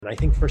And I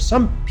think for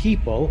some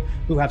people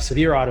who have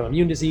severe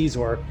autoimmune disease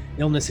or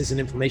illnesses and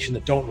inflammation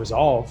that don't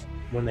resolve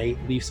when they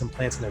leave some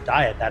plants in their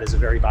diet, that is a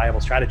very viable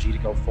strategy to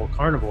go full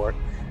carnivore.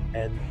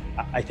 And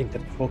I think that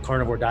the full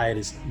carnivore diet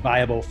is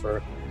viable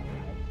for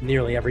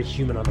nearly every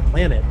human on the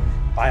planet,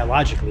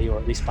 biologically or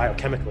at least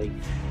biochemically.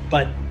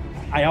 But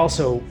I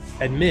also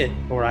admit,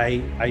 or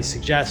I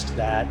suggest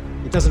that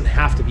it doesn't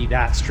have to be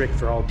that strict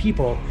for all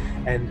people,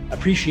 and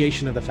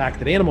appreciation of the fact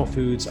that animal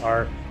foods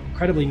are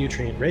incredibly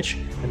nutrient rich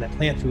and that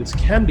plant foods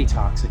can be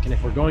toxic. And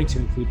if we're going to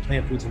include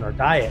plant foods in our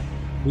diet,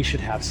 we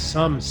should have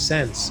some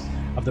sense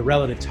of the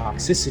relative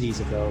toxicities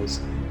of those.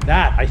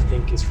 That, I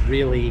think, is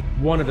really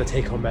one of the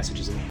take-home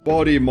messages.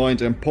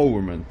 Body-mind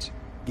empowerment.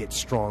 Get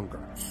stronger,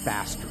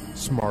 faster,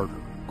 smarter,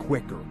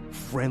 quicker,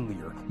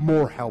 friendlier,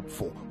 more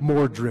helpful,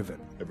 more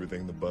driven.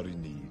 Everything the body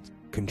needs.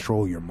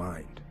 Control your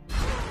mind.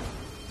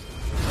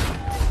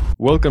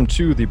 Welcome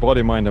to the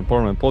Body Mind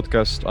Empowerment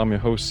Podcast. I'm your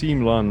host,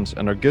 Siim Land,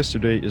 and our guest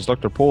today is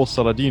Dr. Paul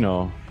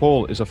Saladino.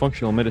 Paul is a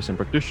functional medicine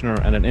practitioner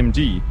and an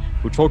MD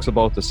who talks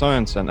about the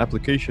science and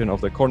application of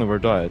the carnivore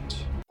diet.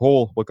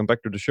 Paul, welcome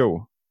back to the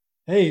show.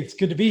 Hey, it's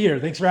good to be here.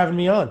 Thanks for having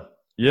me on.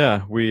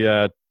 Yeah, we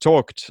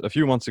talked a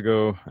few months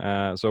ago.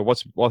 So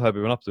what have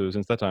you been up to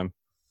since that time?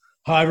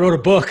 I wrote a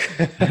book.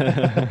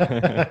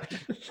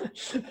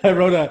 I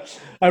wrote a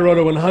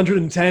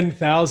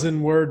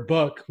 110,000 word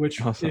book, which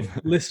Awesome. If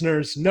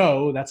listeners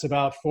know, that's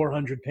about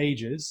 400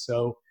 pages.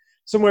 So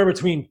somewhere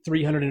between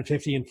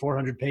 350 and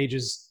 400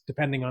 pages,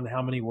 depending on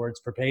how many words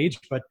per page.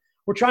 But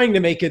we're trying to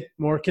make it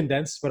more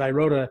condensed. But I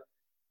wrote a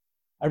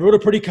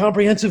pretty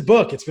comprehensive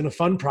book. It's been a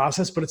fun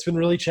process, but it's been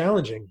really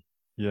challenging.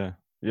 Yeah.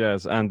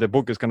 Yes, and the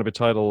book is going to be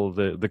titled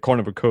The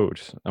Carnivore Code.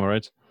 Am I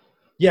right?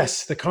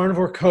 Yes, The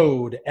Carnivore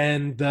Code.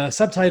 And the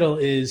subtitle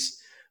is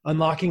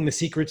Unlocking the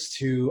Secrets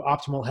to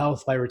Optimal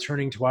Health by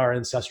Returning to Our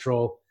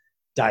Ancestral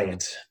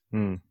Diet.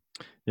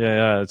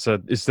 Yeah,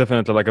 it's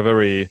definitely like a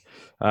very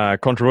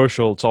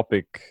controversial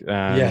topic,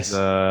 and Yes.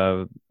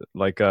 over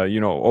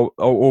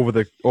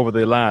the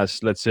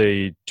last, let's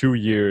say, 2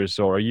 years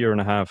or a year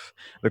and a half,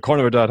 the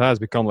carnivore diet has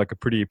become like a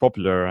pretty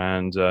popular,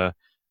 and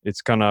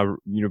it's kind of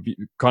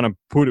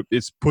put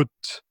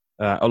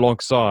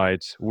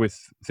alongside with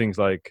things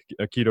like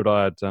a keto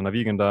diet and a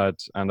vegan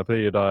diet and a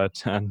paleo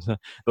diet and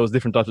those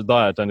different types of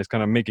diet, and it's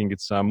kind of making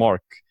its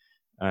mark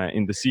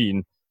in the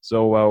scene.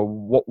 So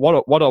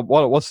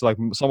what's like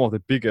some of the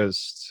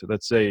biggest,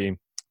 let's say,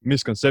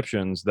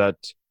 misconceptions that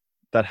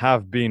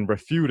have been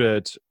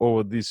refuted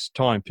over this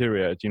time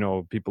period? You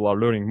know, people are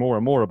learning more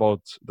and more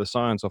about the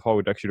science of how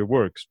it actually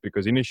works,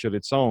 because initially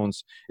it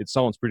sounds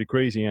pretty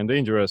crazy and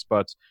dangerous,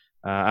 but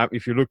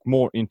if you look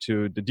more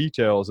into the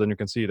details, then you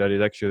can see that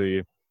it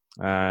actually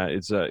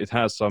it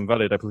has some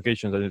valid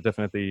applications, and it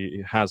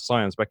definitely has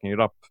science backing it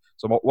up.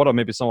 So what are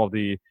maybe some of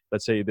the,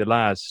 let's say, the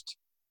last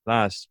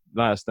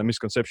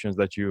misconceptions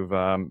that you've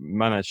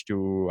managed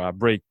to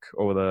break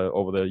over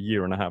the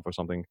year and a half or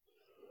something?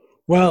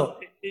 Well,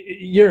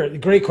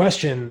 great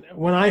question.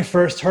 When I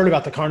first heard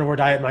about the carnivore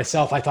diet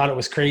myself, I thought it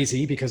was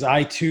crazy because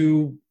I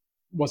too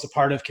was a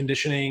part of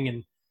conditioning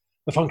and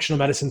the functional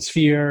medicine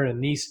sphere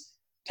and these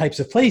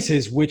types of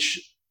places which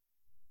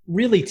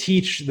really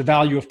teach the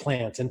value of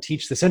plants and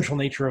teach the central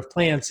nature of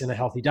plants in a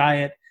healthy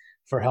diet,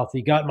 for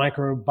healthy gut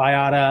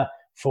microbiota,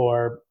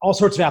 for all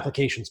sorts of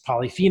applications,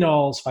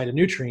 polyphenols,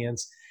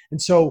 phytonutrients.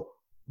 And so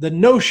the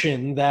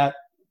notion that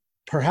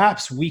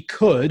perhaps we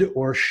could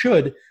or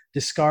should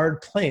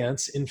discard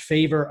plants in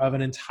favor of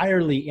an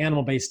entirely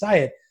animal-based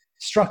diet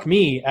struck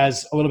me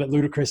as a little bit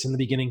ludicrous in the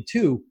beginning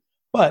too.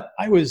 But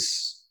I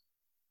was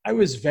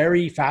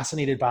very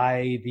fascinated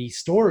by the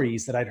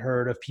stories that I'd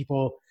heard of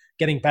people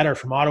getting better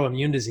from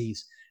autoimmune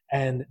disease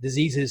and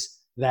diseases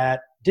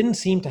that didn't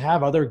seem to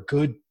have other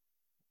good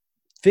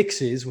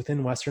fixes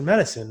within Western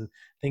medicine.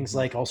 Things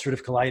like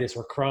ulcerative colitis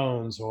or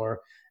Crohn's,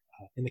 or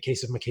in the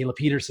case of Michaela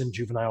Peterson,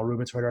 juvenile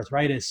rheumatoid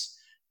arthritis,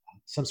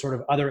 some sort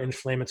of other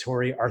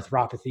inflammatory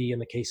arthropathy in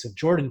the case of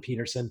Jordan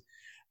Peterson,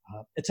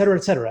 et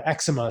cetera,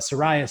 eczema,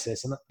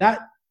 psoriasis. And that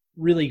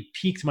really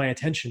piqued my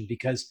attention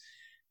because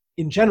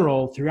in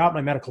general, throughout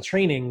my medical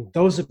training,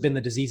 those have been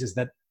the diseases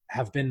that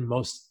have been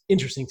most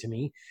interesting to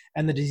me,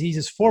 and the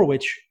diseases for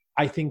which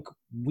I think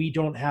we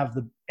don't have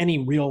any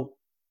real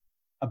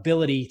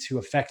ability to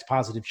affect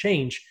positive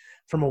change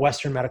from a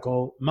Western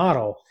medical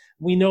model.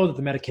 We know that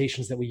the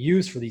medications that we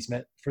use for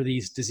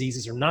these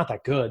diseases are not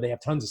that good. They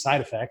have tons of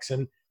side effects,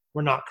 and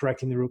we're not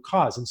correcting the root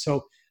cause. And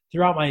so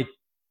throughout my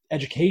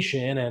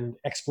education and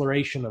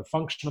exploration of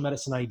functional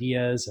medicine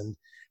ideas and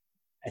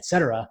et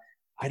cetera,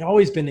 I'd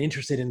always been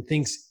interested in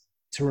things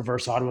to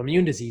reverse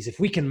autoimmune disease. If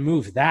we can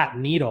move that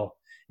needle,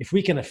 if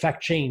we can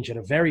affect change at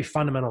a very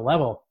fundamental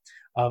level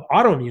of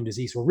autoimmune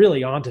disease, we're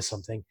really onto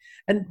something.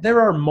 And there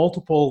are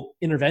multiple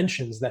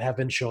interventions that have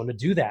been shown to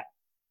do that.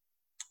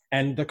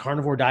 And the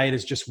carnivore diet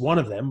is just one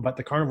of them, but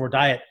the carnivore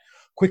diet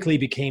quickly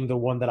became the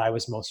one that I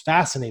was most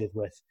fascinated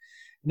with.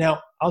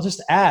 Now, I'll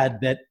just add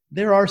that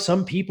there are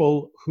some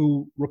people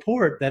who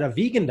report that a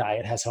vegan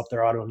diet has helped their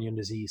autoimmune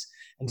disease.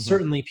 And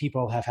certainly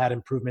people have had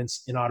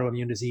improvements in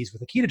autoimmune disease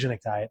with a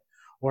ketogenic diet,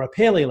 or a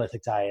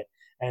Paleolithic diet.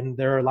 And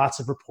there are lots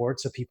of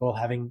reports of people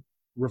having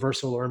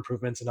reversal or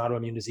improvements in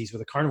autoimmune disease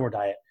with a carnivore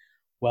diet.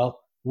 Well,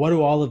 what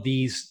do all of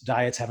these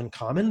diets have in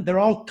common? They're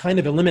all kind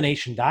of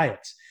elimination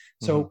diets.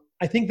 So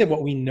I think that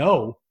what we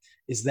know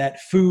is that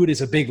food is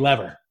a big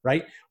lever,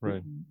 right?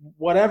 Right.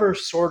 Whatever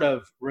sort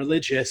of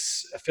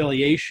religious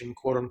affiliation,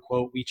 quote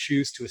unquote, we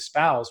choose to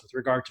espouse with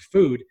regard to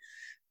food,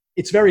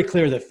 it's very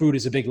clear that food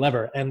is a big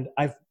lever. And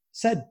I've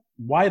said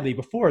widely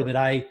before that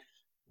I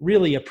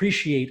really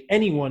appreciate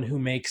anyone who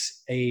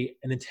makes an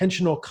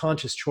intentional,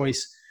 conscious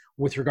choice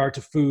with regard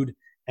to food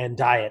and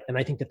diet. And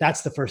I think that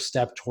that's the first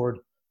step toward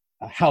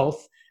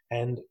health.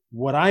 And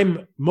what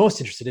I'm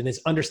most interested in is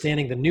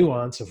understanding the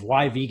nuance of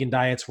why vegan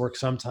diets work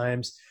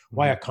sometimes,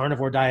 why a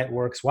carnivore diet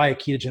works, why a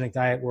ketogenic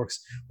diet works,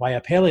 why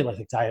a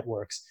Paleolithic diet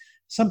works.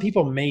 Some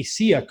people may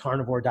see a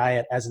carnivore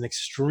diet as an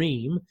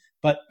extreme,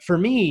 but for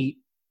me,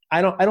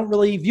 I don't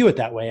really view it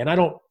that way. And I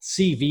don't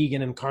see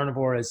vegan and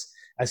carnivore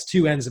as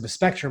two ends of a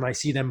spectrum. I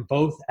see them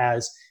both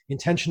as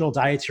intentional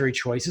dietary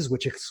choices,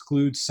 which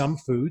exclude some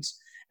foods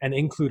and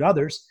include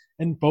others,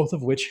 and both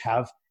of which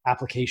have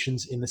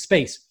applications in the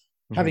space.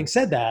 Having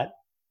said that,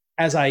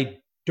 as I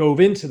dove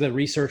into the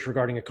research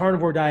regarding a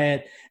carnivore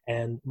diet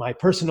and my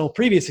personal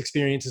previous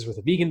experiences with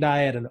a vegan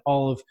diet and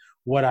all of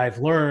what I've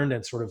learned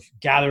and sort of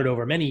gathered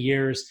over many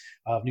years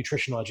of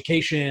nutritional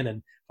education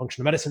and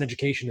functional medicine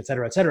education, et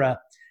cetera,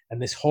 and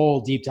this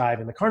whole deep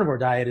dive in the carnivore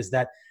diet, is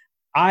that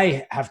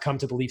I have come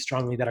to believe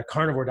strongly that a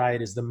carnivore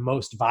diet is the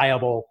most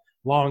viable,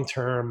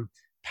 long-term,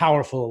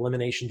 powerful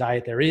elimination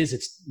diet there is.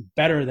 It's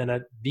better than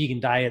a vegan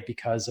diet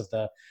because of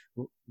the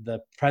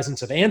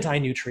presence of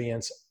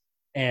anti-nutrients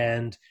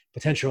and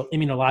potential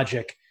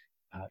immunologic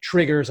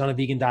triggers on a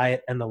vegan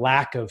diet, and the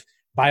lack of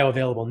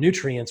bioavailable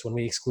nutrients when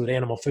we exclude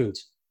animal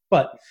foods.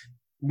 But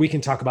we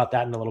can talk about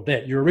that in a little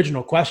bit. Your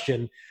original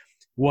question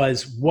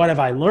was, what have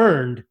I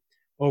learned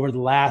over the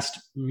last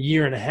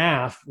year and a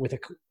half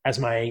as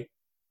my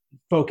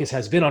focus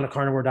has been on a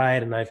carnivore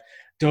diet and I've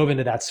dove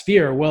into that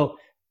sphere? Well,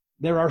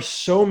 there are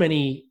so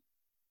many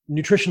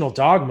nutritional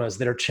dogmas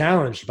that are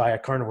challenged by a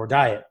carnivore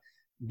diet.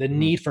 The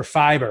need for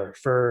fiber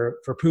for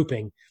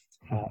pooping,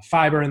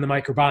 fiber in the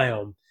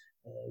microbiome,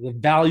 the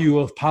value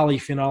of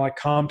polyphenolic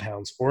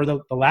compounds or the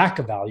lack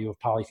of value of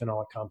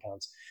polyphenolic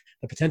compounds,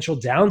 the potential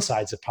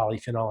downsides of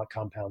polyphenolic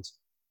compounds,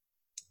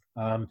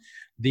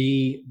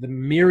 the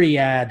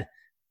myriad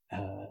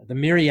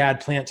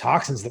plant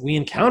toxins that we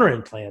encounter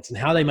in plants and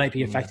how they might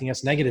be affecting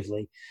us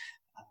negatively.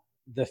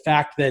 The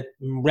fact that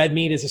red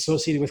meat is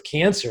associated with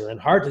cancer and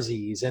heart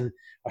disease and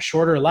a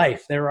shorter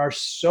life. There are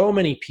so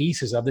many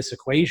pieces of this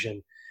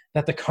equation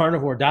that the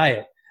carnivore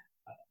diet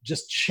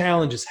just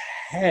challenges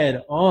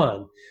head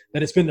on,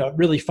 that it's been a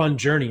really fun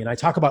journey. And I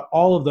talk about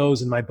all of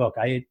those in my book.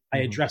 I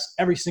address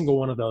every single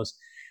one of those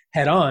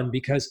head on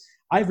because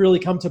I've really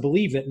come to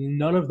believe that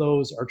none of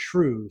those are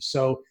true.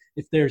 So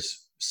if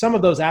there's some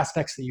of those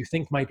aspects that you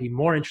think might be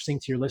more interesting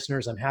to your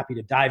listeners, I'm happy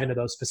to dive into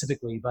those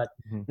specifically. But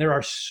there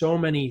are so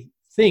many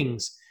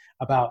things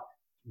about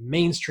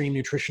mainstream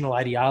nutritional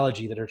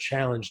ideology that are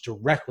challenged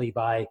directly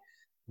by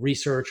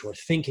research or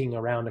thinking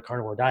around a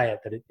carnivore diet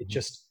that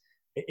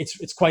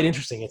it's quite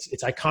interesting.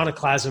 It's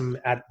iconoclasm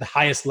at the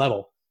highest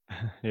level.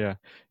 Yeah.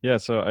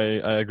 So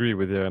I agree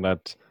with you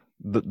that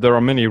there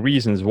are many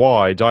reasons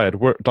why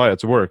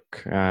diets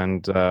work,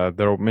 and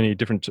there are many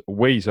different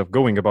ways of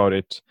going about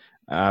it.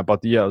 But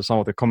yeah, some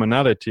of the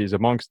commonalities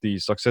amongst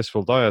these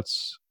successful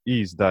diets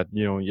is that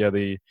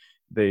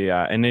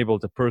they enable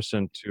the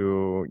person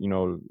to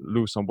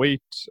lose some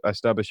weight,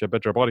 establish a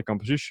better body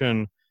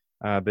composition.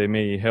 They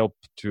may help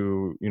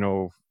to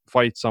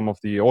fight some of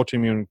the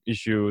autoimmune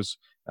issues,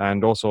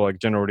 and also like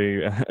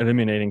generally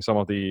eliminating some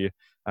of the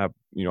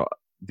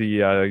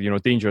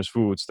dangerous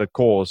foods that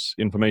cause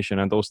inflammation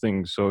and those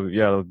things. So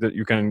yeah,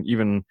 you can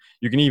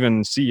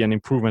even see an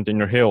improvement in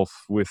your health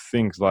with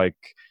things like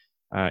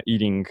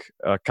eating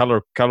a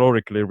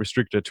calorically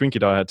restricted Twinkie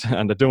diet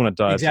and a donut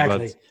diet.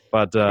 Exactly.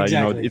 But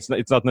Exactly.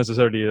 it's not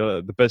necessarily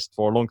the best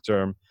for long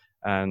term.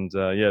 And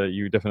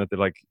you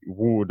definitely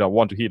would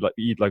want to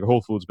eat like a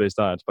whole foods based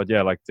diet. But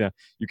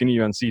you can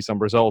even see some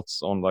results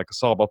on like a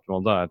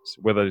suboptimal diet.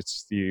 Whether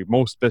it's the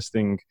most best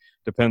thing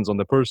depends on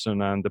the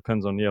person and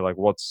depends on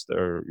what's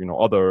their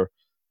other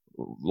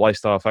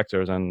lifestyle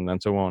factors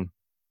and so on.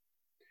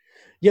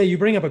 Yeah, you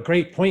bring up a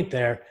great point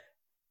there.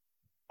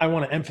 I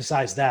want to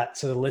emphasize that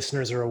so the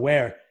listeners are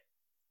aware.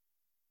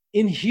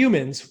 In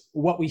humans,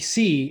 what we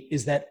see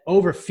is that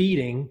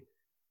overfeeding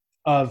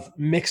of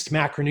mixed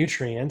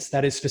macronutrients,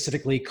 that is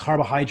specifically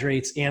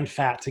carbohydrates and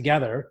fat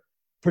together,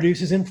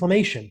 produces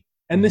inflammation.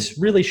 And this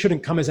really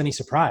shouldn't come as any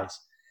surprise.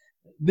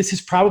 This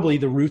is probably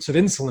the roots of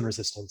insulin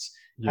resistance.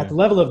 Yeah. At the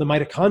level of the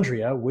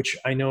mitochondria, which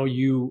I know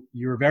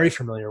you're very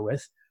familiar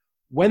with,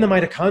 when the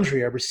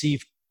mitochondria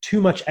receive too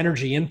much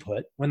energy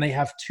input, when they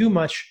have too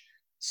much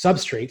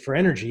substrate for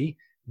energy,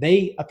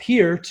 they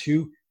appear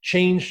to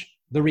change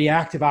the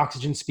reactive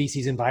oxygen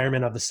species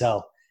environment of the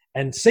cell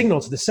and signal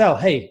to the cell,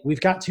 hey,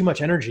 we've got too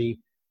much energy,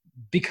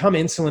 become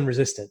insulin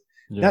resistant.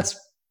 Yeah. That's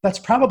that's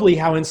probably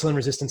how insulin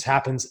resistance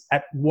happens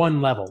at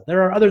one level.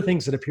 There are other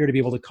things that appear to be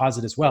able to cause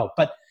it as well.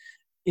 But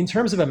in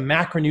terms of a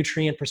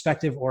macronutrient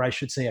perspective, or I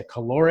should say a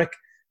caloric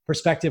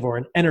perspective or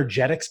an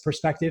energetics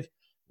perspective,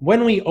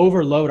 when we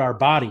overload our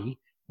body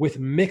with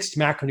mixed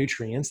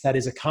macronutrients, that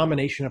is a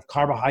combination of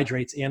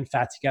carbohydrates and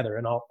fat together,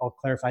 and I'll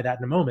clarify that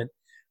in a moment,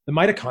 the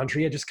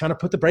mitochondria just kind of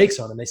put the brakes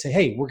on and they say,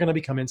 hey, we're going to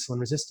become insulin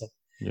resistant.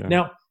 Yeah.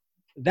 Now,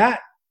 that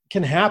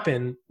can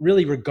happen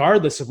really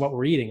regardless of what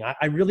we're eating.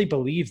 I really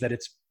believe that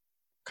it's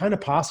kind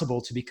of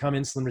possible to become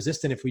insulin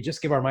resistant if we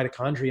just give our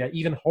mitochondria,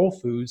 even whole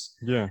foods,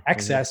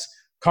 excess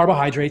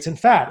carbohydrates and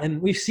fat.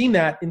 And we've seen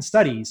that in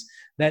studies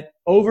that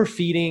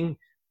overfeeding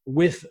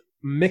with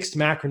mixed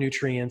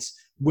macronutrients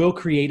will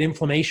create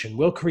inflammation,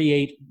 will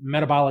create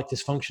metabolic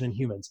dysfunction in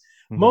humans.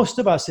 Mm-hmm. Most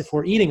of us, if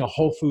we're eating a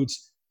whole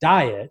foods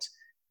diet,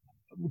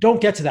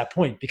 don't get to that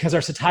point because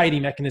our satiety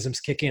mechanisms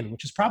kick in,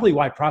 which is probably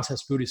why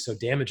processed food is so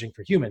damaging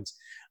for humans.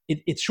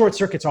 It short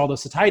circuits all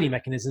those satiety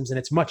mechanisms, and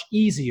it's much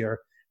easier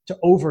to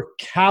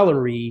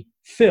over-calorie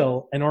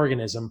fill an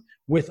organism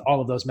with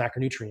all of those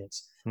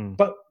macronutrients.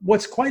 But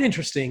what's quite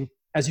interesting,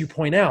 as you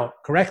point out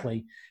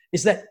correctly,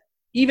 is that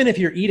even if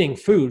you're eating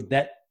food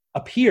that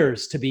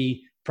appears to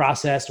be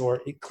processed,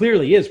 or it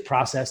clearly is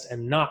processed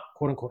and not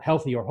quote unquote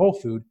healthy or whole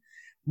food,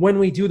 when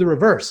we do the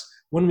reverse,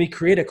 when we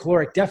create a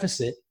caloric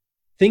deficit,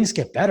 things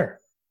get better.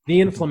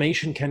 The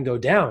inflammation can go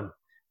down.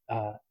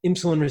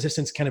 Insulin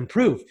resistance can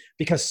improve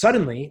because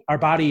suddenly our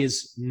body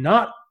is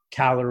not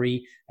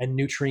calorie and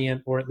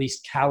nutrient, or at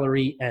least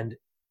calorie and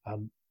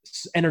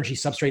energy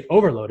substrate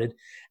overloaded,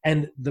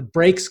 and the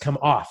brakes come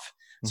off.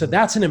 So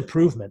that's an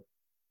improvement.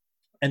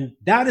 And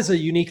that is a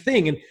unique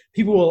thing. And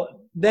people,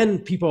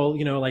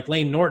 like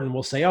Layne Norton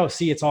will say, oh,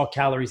 see, it's all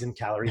calories in,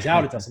 calories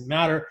out. It doesn't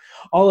matter.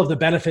 All of the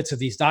benefits of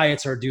these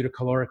diets are due to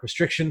caloric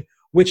restriction,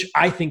 which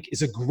I think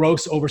is a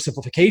gross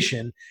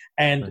oversimplification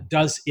and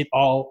does it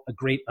all a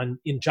great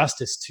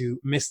injustice to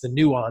miss the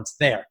nuance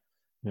there.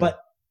 Yeah. But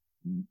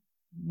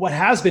what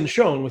has been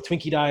shown with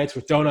Twinkie diets,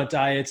 with donut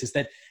diets, is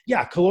that,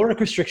 caloric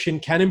restriction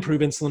can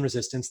improve insulin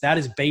resistance. That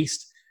is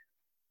based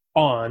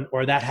on,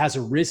 or that has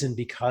arisen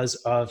because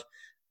of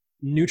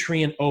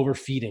nutrient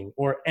overfeeding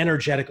or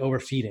energetic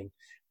overfeeding.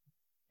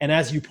 And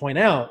as you point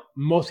out,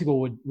 most people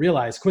would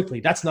realize quickly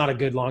that's not a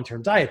good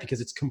long-term diet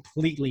because it's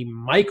completely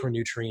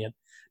micronutrient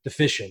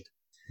deficient.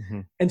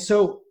 And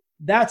so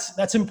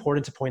that's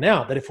important to point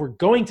out, that if we're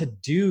going to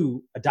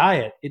do a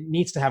diet, it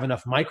needs to have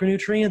enough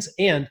micronutrients,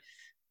 and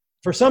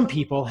for some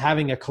people,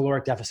 having a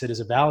caloric deficit is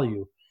a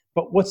value.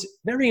 But what's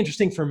very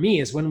interesting for me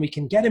is when we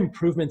can get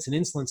improvements in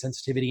insulin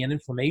sensitivity and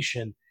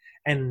inflammation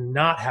and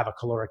not have a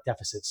caloric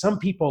deficit. Some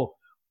people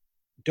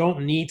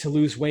don't need to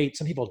lose weight.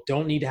 Some people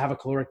don't need to have a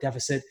caloric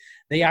deficit.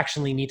 They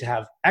actually need to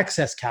have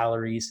excess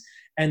calories.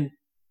 And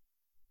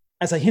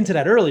as I hinted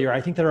at earlier,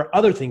 I think there are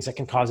other things that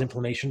can cause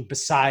inflammation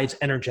besides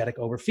energetic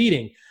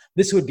overfeeding.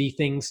 This would be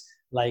things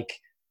like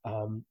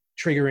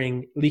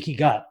triggering leaky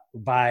gut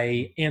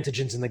by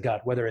antigens in the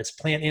gut, whether it's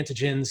plant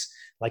antigens,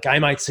 like I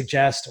might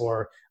suggest,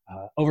 or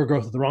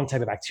overgrowth of the wrong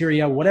type of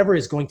bacteria, whatever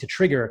is going to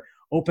trigger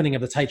opening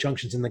of the tight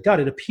junctions in the gut.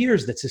 It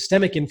appears that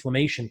systemic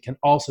inflammation can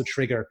also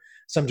trigger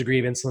some degree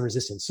of insulin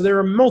resistance. So there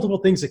are multiple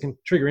things that can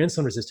trigger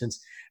insulin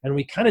resistance, and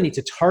we kind of need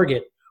to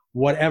target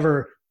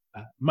whatever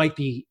might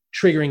be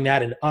triggering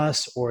that in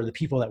us or the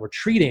people that we're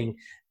treating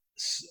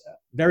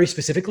very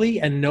specifically,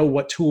 and know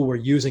what tool we're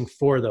using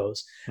for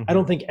those. I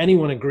don't think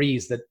anyone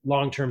agrees that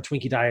long-term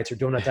Twinkie diets or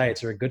donut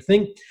diets are a good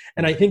thing.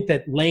 And I think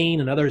that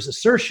Layne and others'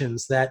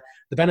 assertions that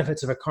the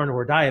benefits of a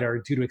carnivore diet are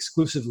due to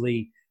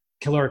exclusively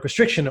caloric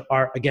restriction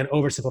are, again,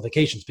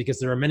 oversimplifications, because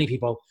there are many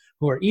people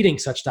who are eating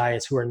such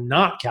diets who are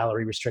not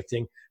calorie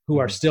restricting, who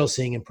are still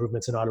seeing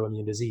improvements in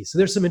autoimmune disease. So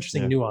there's some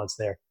interesting nuance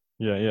there.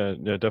 Yeah,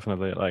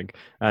 definitely.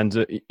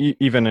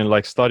 Even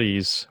in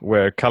studies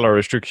where calorie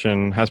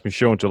restriction has been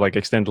shown to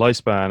extend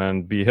lifespan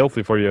and be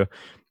healthy for you,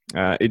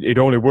 it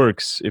only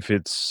works if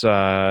it's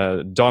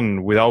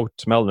done without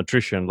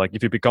malnutrition. Like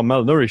if you become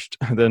malnourished,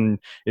 then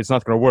it's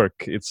not going to work.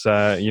 It's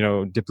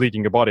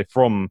depleting your body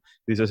from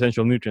these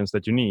essential nutrients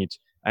that you need.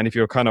 And if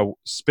you're kind of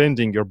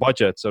spending your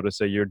budget, so to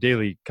say, your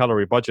daily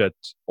calorie budget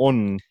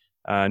on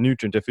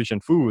nutrient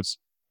deficient foods,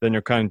 then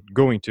you're kind of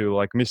going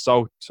to miss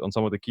out on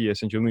some of the key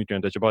essential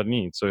nutrients that your body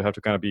needs. So you have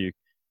to kind of be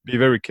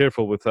very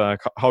careful with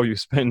how you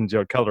spend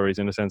your calories,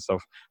 in the sense of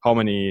how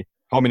many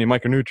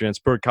micronutrients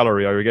per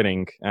calorie are you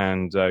getting.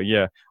 And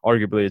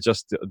arguably it's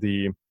just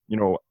the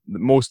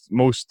most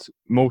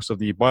of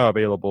the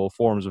bioavailable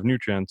forms of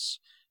nutrients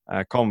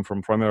come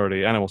from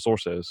primarily animal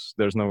sources.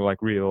 There's no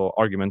real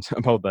argument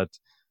about that.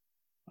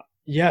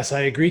 Yes,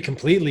 I agree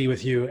completely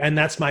with you. And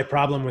that's my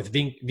problem with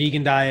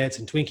vegan diets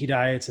and Twinkie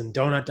diets and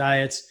donut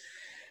diets.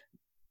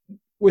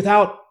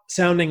 Without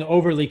sounding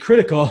overly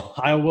critical,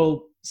 I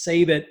will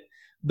say that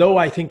though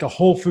I think a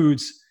whole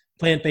foods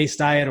plant-based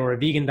diet or a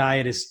vegan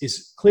diet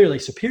is clearly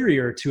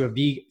superior to a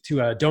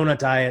donut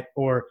diet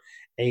or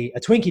a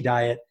Twinkie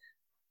diet,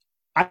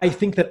 I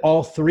think that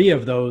all three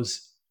of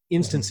those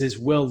instances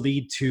will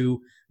lead to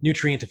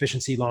nutrient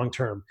deficiency long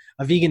term.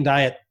 A vegan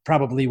diet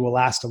probably will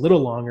last a little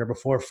longer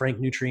before frank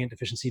nutrient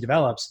deficiency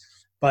develops,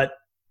 but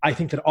I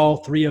think that all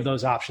three of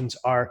those options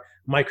are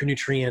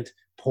micronutrient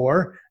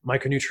poor,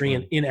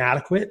 micronutrient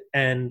inadequate,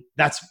 and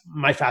that's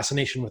my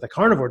fascination with a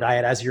carnivore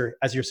diet, as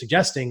you're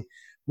suggesting.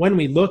 When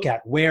we look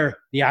at where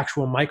the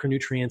actual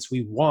micronutrients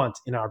we want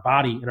in our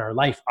body, in our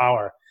life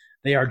are,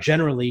 they are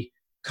generally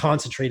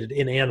concentrated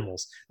in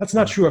animals. That's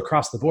not true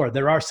across the board.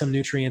 There are some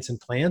nutrients in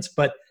plants,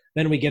 but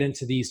then we get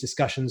into these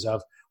discussions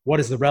of what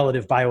is the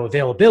relative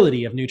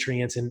bioavailability of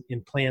nutrients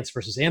in plants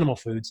versus animal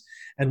foods.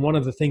 And one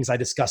of the things I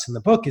discuss in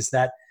the book is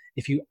that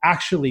if you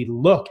actually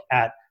look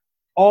at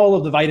all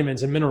of the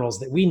vitamins and minerals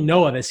that we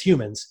know of as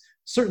humans,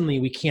 certainly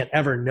we can't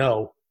ever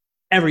know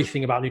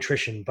everything about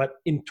nutrition. But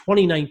in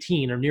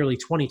 2019 or nearly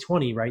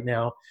 2020 right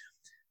now,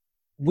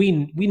 we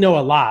know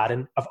a lot.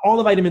 And of all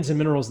the vitamins and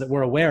minerals that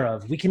we're aware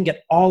of, we can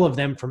get all of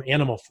them from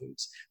animal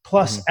foods,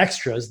 plus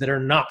extras that are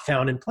not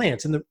found in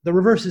plants. And the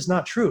reverse is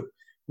not true.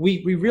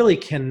 We really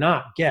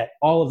cannot get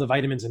all of the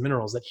vitamins and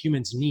minerals that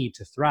humans need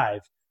to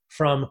thrive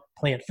from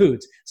plant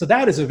foods. So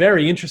that is a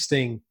very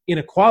interesting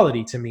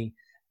inequality to me,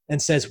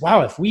 and says,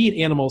 wow, if we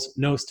eat animals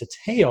nose to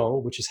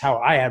tail, which is how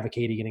I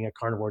advocate eating a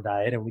carnivore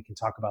diet, and we can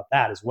talk about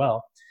that as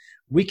well,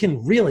 we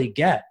can really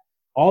get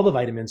all the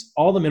vitamins,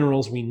 all the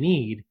minerals we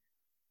need,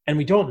 and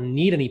we don't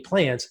need any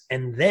plants.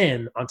 And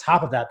then on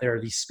top of that, there are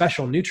these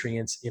special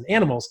nutrients in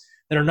animals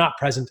that are not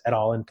present at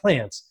all in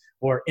plants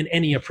or in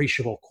any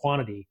appreciable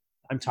quantity.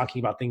 I'm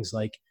talking about things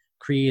like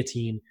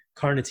creatine,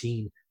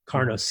 carnitine,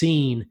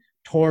 carnosine,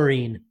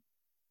 taurine,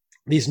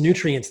 these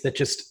nutrients that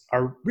just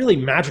are really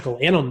magical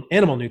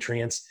animal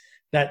nutrients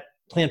that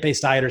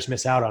plant-based dieters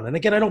miss out on. And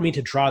again, I don't mean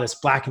to draw this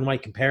black and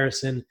white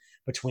comparison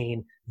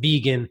between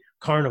vegan,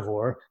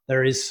 carnivore.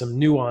 There is some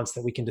nuance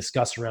that we can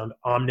discuss around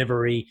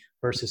omnivory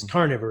versus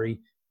carnivory,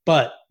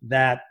 but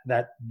that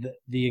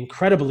the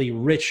incredibly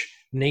rich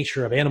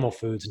nature of animal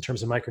foods in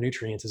terms of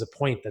micronutrients is a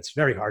point that's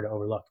very hard to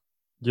overlook.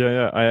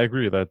 Yeah, I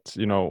agree that,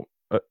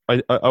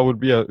 I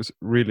would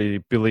really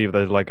believe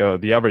that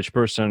the average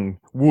person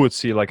would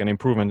see like an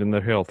improvement in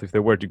their health if they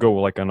were to go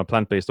like on a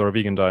plant-based or a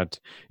vegan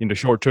diet in the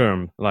short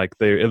term, like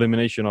the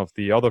elimination of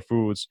the other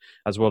foods,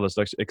 as well as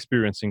like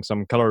experiencing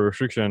some calorie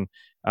restriction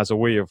as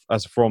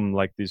from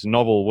like this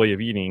novel way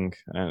of eating.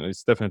 And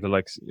it's definitely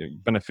like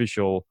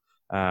beneficial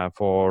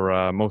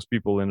for most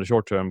people in the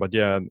short term. But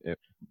yeah,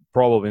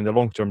 probably in the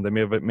long term, they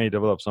may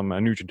develop some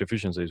nutrient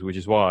deficiencies, which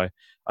is why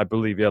I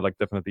believe, like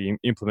definitely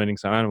implementing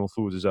some animal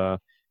foods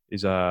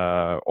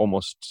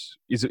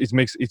it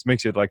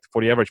makes it like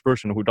for the average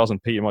person who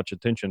doesn't pay much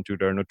attention to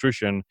their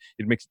nutrition,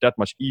 it makes it that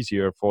much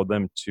easier for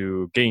them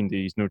to gain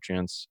these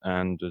nutrients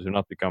and to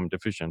not become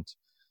deficient.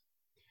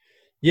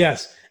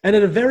 Yes. And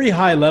at a very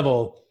high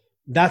level,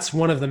 that's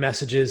one of the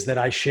messages that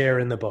I share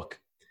in the book.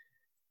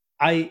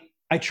 I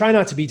try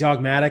not to be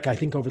dogmatic. I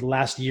think over the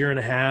last year and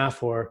a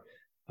half or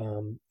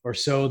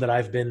so that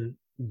I've been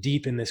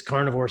deep in this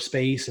carnivore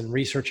space and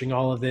researching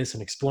all of this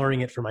and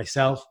exploring it for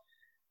myself,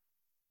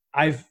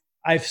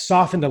 I've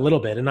softened a little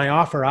bit, and I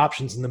offer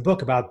options in the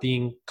book about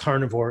being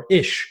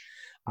carnivore-ish.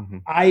 Mm-hmm.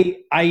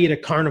 I eat a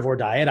carnivore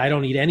diet. I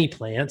don't eat any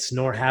plants,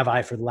 nor have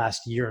I for the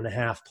last year and a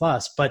half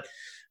plus. But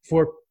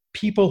for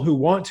people who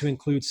want to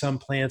include some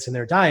plants in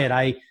their diet,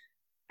 I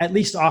at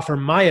least offer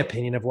my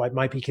opinion of what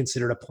might be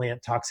considered a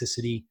plant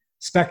toxicity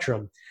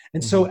spectrum.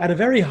 And so at a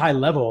very high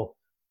level,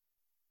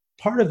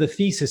 part of the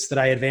thesis that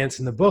I advance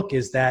in the book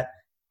is that,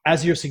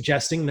 as you're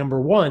suggesting,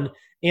 number one,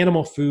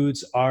 animal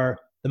foods are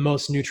the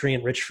most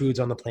nutrient-rich foods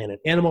on the planet.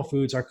 Animal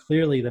foods are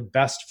clearly the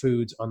best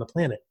foods on the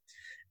planet.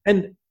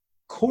 And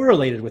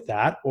correlated with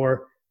that,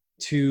 or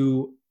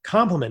to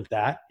complement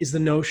that, is the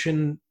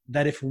notion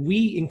that if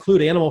we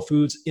include animal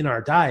foods in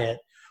our diet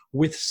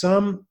with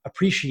some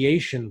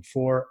appreciation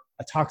for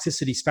a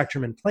toxicity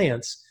spectrum in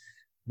plants,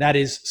 that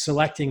is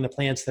selecting the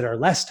plants that are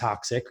less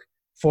toxic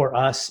for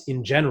us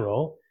in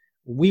general,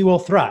 we will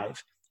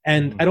thrive.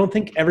 And I don't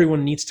think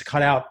everyone needs to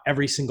cut out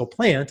every single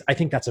plant. I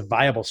think that's a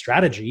viable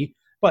strategy.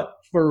 But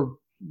for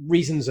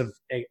reasons of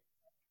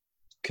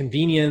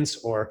convenience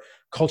or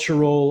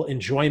cultural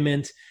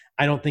enjoyment,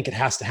 I don't think it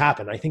has to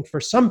happen. I think for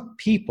some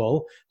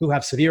people who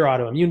have severe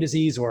autoimmune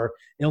disease or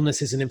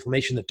illnesses and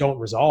inflammation that don't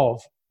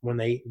resolve when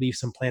they leave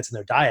some plants in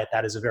their diet,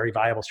 that is a very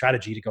viable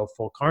strategy to go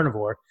full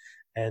carnivore.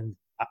 And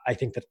I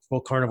think that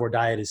full carnivore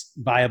diet is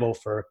viable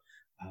for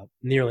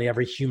nearly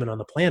every human on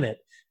the planet,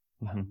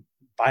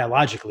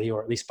 biologically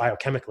or at least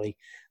biochemically.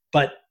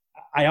 But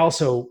I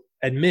also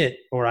admit,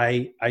 or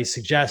I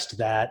suggest,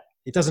 that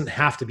it doesn't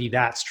have to be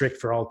that strict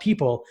for all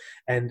people,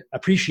 and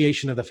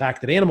appreciation of the fact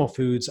that animal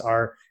foods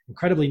are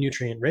incredibly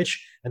nutrient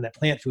rich and that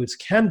plant foods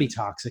can be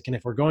toxic. And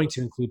if we're going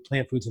to include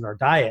plant foods in our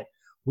diet,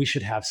 we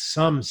should have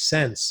some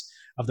sense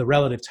of the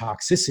relative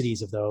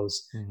toxicities of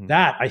those.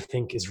 That, I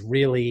think, is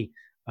really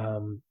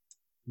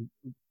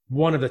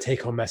one of the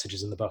take-home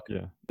messages in the book.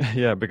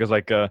 Yeah, because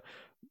like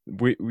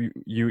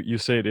you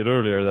said it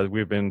earlier, that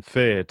we've been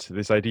fed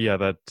this idea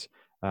that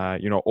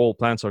all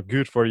plants are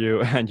good for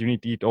you, and you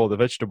need to eat all the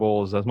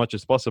vegetables as much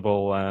as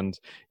possible, and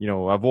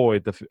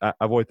avoid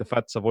the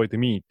fats, avoid the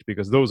meat,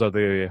 because those are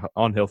the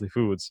unhealthy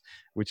foods,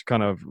 which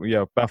kind of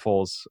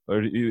baffles,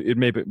 or it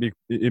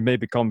may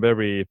become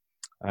very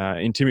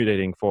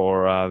intimidating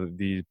for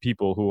the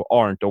people who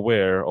aren't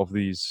aware of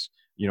these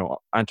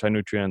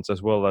anti-nutrients,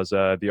 as well as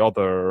the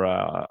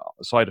other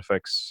side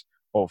effects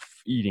of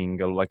eating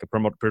like a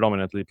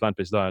predominantly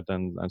plant-based diet,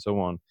 and so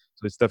on.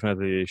 So it's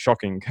definitely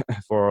shocking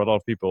for a lot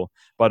of people.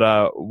 But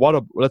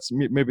let's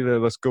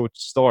go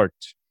start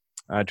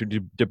to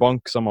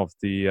debunk some of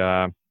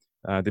the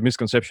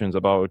misconceptions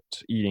about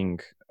eating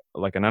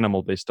like an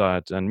animal-based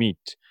diet and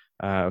meat.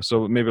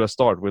 So maybe let's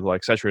start with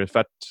like saturated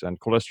fat and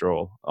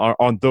cholesterol.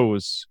 Aren't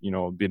those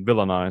been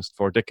villainized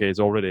for decades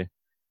already?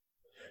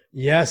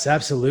 Yes,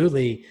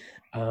 absolutely.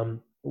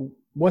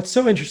 What's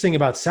so interesting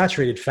about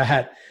saturated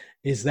fat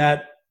is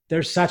that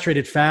there's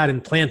saturated fat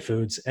in plant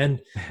foods. And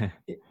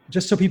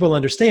just so people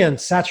understand,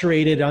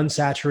 saturated,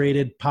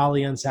 unsaturated,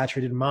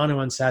 polyunsaturated,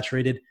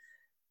 monounsaturated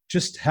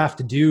just have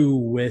to do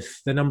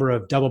with the number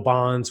of double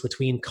bonds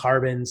between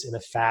carbons in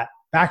a fat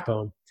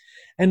backbone.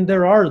 And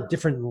there are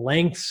different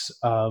lengths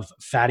of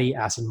fatty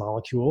acid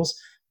molecules,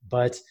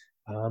 but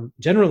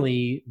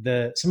generally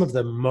some of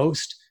the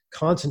most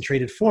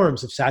concentrated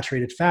forms of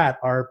saturated fat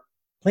are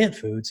plant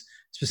foods,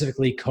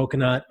 specifically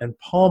coconut and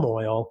palm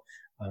oil.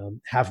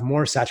 Have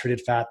more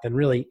saturated fat than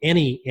really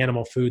any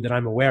animal food that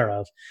I'm aware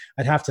of.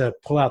 I'd have to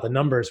pull out the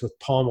numbers with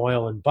palm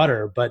oil and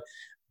butter, but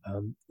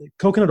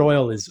coconut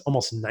oil is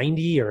almost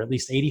 90 or at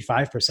least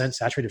 85%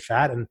 saturated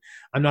fat, and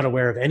I'm not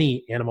aware of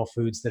any animal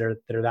foods that are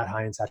that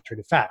high in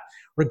saturated fat.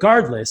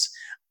 Regardless,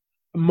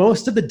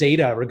 most of the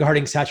data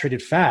regarding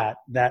saturated fat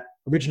that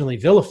originally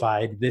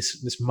vilified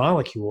this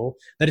molecule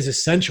that is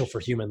essential for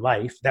human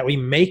life, that we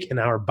make in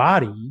our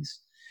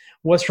bodies,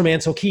 was from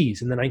Ancel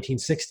Keys in the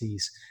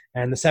 1960s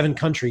and the 7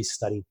 countries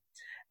study.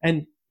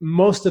 And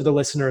most of the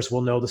listeners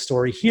will know the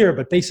story here,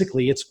 but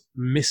basically it's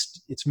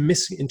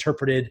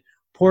misinterpreted,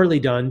 poorly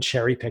done,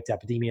 cherry-picked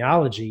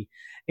epidemiology.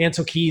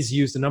 Ancel Keys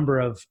used a number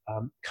of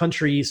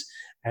countries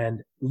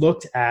and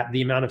looked at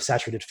the amount of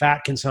saturated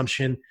fat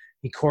consumption.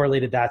 He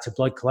correlated that to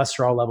blood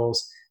cholesterol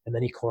levels, and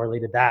then he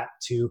correlated that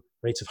to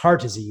rates of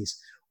heart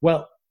disease.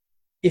 Well,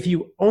 if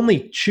you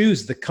only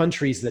choose the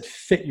countries that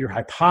fit your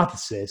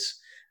hypothesis,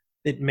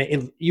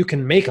 you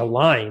can make a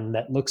line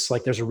that looks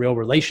like there's a real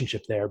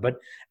relationship there. But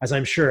as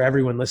I'm sure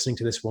everyone listening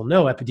to this will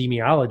know,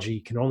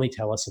 epidemiology can only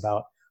tell us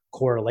about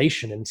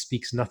correlation and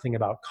speaks nothing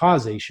about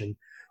causation.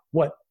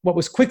 What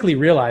was quickly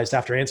realized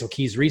after Ancel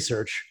Keys'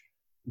 research,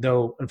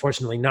 though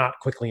unfortunately not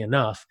quickly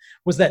enough,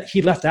 was that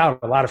he left out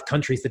a lot of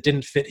countries that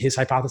didn't fit his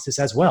hypothesis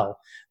as well.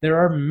 There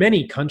are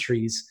many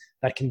countries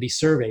that can be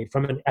surveyed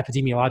from an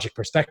epidemiologic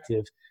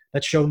perspective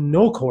that show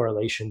no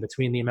correlation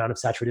between the amount of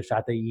saturated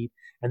fat they eat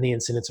and the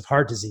incidence of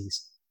heart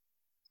disease.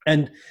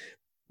 And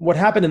what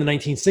happened in the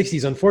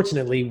 1960s,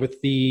 unfortunately, with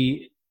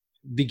the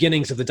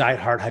beginnings of the diet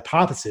heart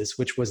hypothesis,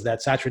 which was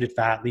that saturated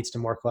fat leads to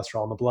more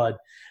cholesterol in the blood,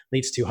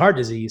 leads to heart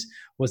disease,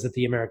 was that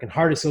the American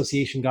Heart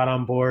Association got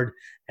on board,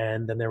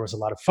 and then there was a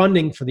lot of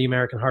funding for the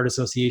American Heart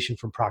Association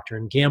from Procter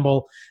 &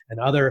 Gamble and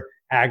other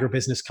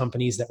agribusiness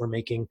companies that were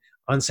making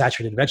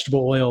unsaturated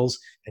vegetable oils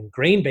and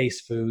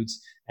grain-based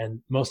foods.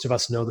 And most of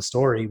us know the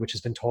story, which has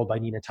been told by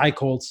Nina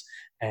Teicholz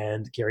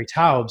and Gary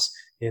Taubes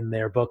in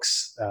their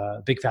books,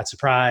 Big Fat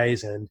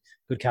Surprise and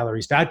Good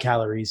Calories, Bad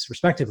Calories,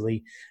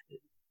 respectively.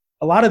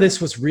 A lot of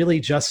this was really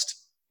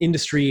just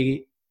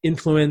industry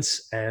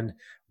influence and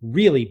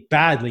really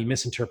badly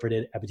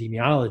misinterpreted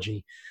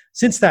epidemiology.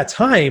 Since that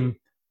time,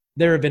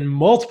 there have been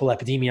multiple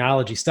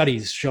epidemiology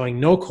studies showing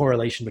no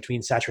correlation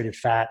between saturated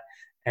fat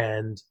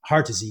and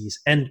heart disease.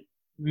 And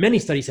many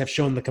studies have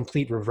shown the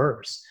complete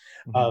reverse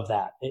of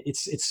that.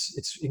 It's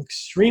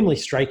extremely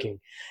striking.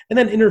 And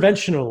then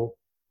interventional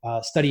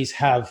studies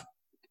have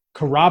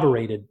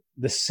corroborated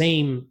the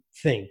same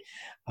thing.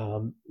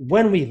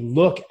 When we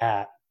look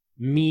at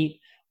meat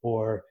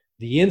or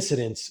the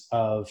incidence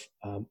of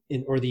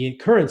or the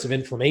occurrence of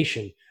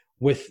inflammation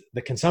with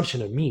the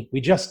consumption of meat,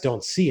 we just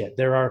don't see it.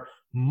 There are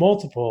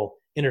multiple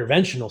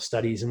interventional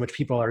studies in which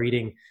people are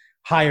eating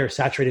higher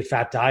saturated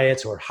fat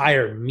diets or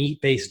higher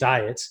meat-based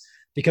diets,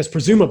 because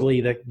presumably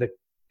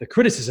the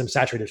criticism of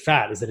saturated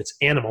fat is that it's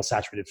animal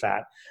saturated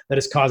fat that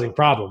is causing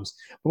problems.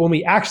 But when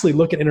we actually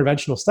look at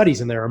interventional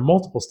studies, and there are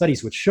multiple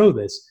studies which show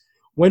this,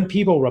 when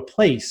people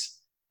replace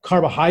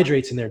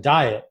carbohydrates in their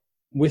diet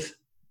with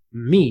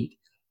meat,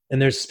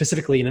 and there's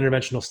specifically an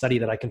interventional study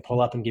that I can pull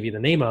up and give you the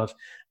name of,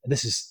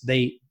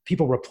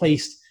 people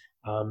replaced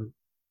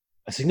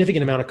a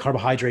significant amount of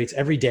carbohydrates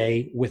every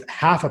day with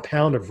half a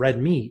pound of red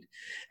meat.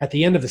 At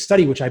the end of the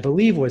study, which I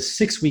believe was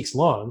 6 weeks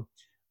long,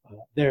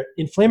 their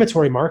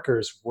inflammatory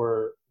markers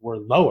were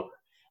lower.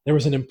 There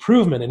was an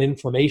improvement in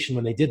inflammation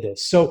when they did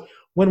this. So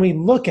when we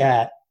look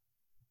at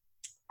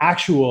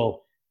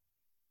actual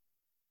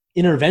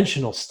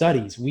interventional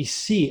studies, we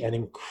see an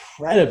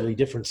incredibly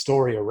different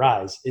story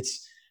arise.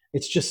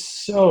 It's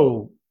just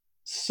so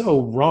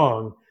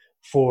wrong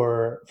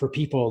for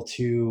people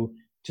to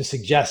to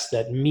suggest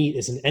that meat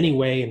is in any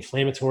way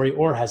inflammatory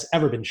or has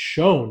ever been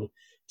shown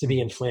to be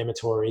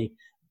inflammatory,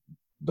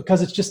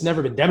 because it's just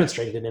never been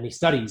demonstrated in any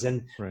studies.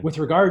 And Right. with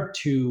regard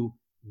to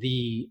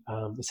the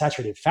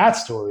saturated fat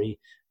story,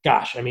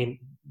 gosh, I mean,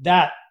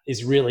 that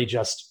is really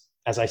just,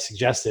 as I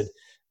suggested,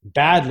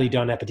 badly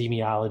done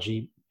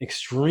epidemiology,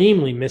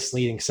 extremely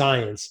misleading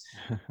science,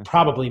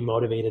 probably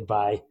motivated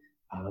by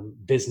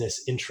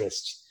business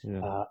interests.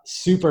 Yeah.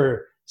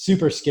 Super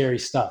scary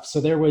stuff.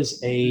 So there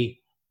was a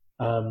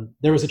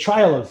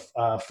trial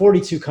of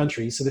 42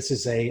 countries. So this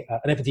is an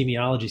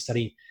epidemiology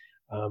study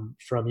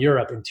from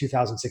Europe in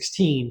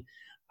 2016,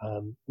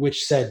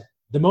 which said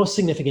the most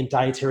significant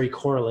dietary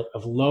correlate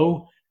of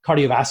low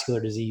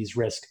cardiovascular disease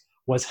risk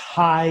was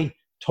high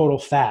total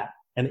fat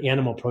and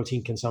animal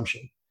protein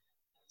consumption.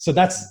 So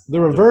that's the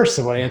reverse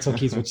of what Ancel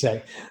Keys would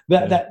say.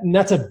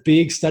 That's a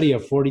big study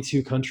of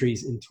 42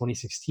 countries in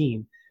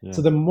 2016. Yeah.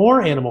 So the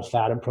more animal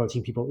fat and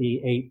protein people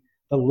ate,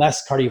 the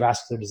less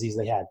cardiovascular disease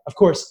they had. Of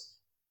course,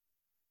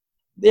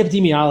 the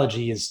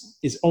epidemiology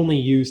is only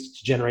used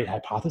to generate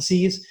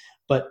hypotheses,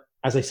 but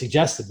as I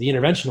suggested, the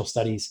interventional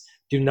studies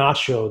do not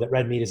show that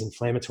red meat is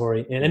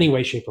inflammatory in any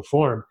way, shape, or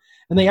form.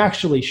 And they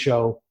actually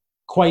show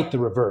quite the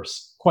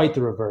reverse.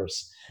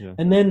 Yeah.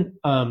 And then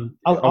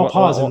I'll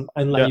pause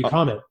and let you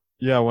comment.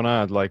 Yeah, I want to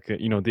add, like, the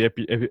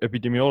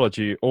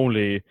epidemiology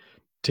only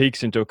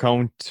takes into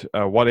account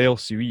what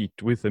else you eat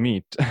with the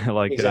meat.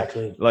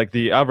 Exactly. Like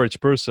the average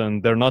person,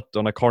 they're not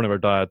on a carnivore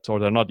diet, or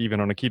they're not even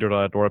on a keto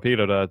diet or a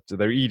paleo diet.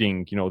 They're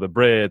eating, the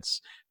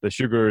breads, the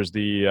sugars,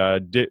 the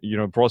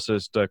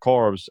processed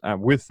carbs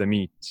with the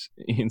meat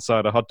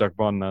inside a hot dog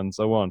bun and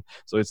so on.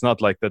 So it's not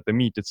like that the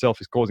meat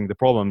itself is causing the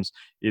problems.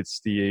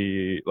 It's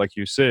like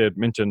you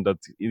mentioned that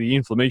the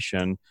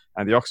inflammation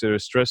and the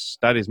oxidative stress,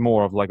 that is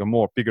more of like a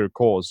more bigger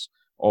cause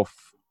of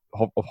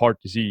heart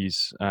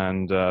disease,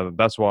 and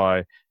that's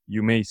why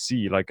you may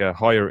see like a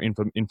higher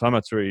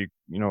inflammatory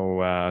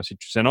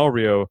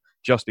scenario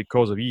just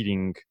because of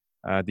eating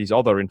these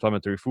other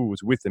inflammatory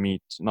foods with the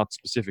meat, not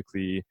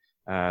specifically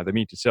the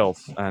meat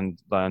itself. And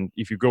then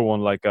if you go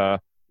on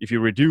if you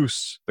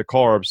reduce the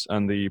carbs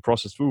and the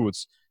processed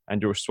foods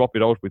and you swap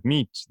it out with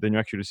meat, then you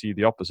actually see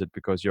the opposite,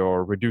 because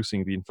you're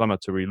reducing the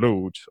inflammatory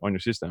load on your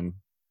system.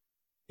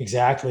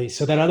 Exactly.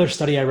 So that other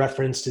study I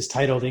referenced is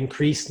titled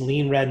 "Increased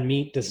Lean Red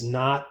Meat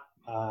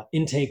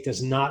Intake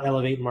Does Not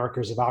Elevate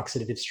Markers of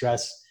Oxidative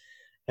Stress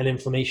and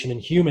Inflammation in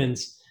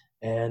Humans."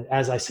 And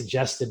as I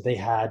suggested, they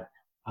had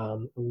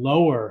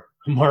lower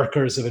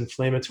markers of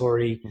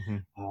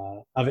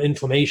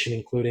inflammation,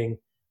 including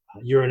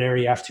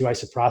urinary F2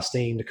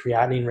 isoprostane, the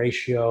creatinine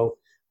ratio,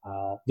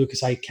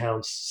 leukocyte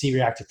counts,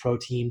 C-reactive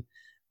protein,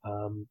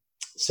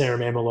 serum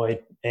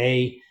amyloid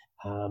A,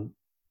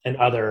 and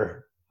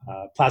other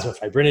plasma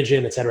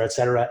fibrinogen, et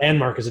cetera, and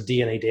markers of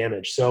DNA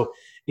damage. So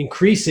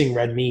increasing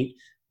red meat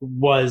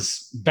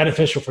was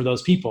beneficial for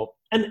those people.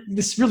 And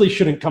this really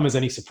shouldn't come as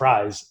any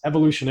surprise.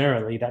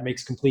 Evolutionarily, that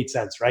makes complete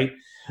sense, right?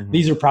 Mm-hmm.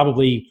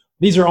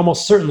 These are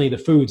almost certainly the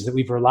foods that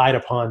we've relied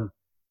upon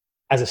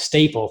as a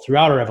staple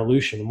throughout our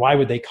evolution. Why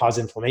would they cause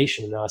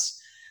inflammation in us?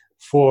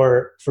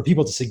 For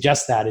people to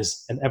suggest that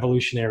is an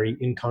evolutionary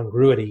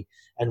incongruity,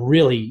 and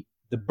really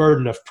the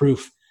burden of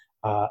proof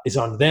is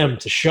on them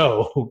to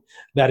show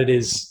that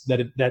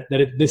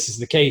this is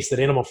the case, that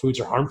animal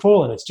foods are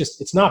harmful. And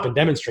it's not been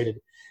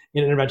demonstrated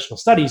in interventional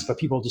studies, but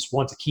people just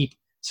want to keep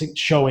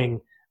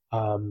showing,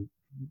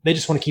 they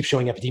just want to keep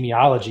showing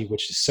epidemiology,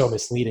 which is so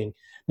misleading.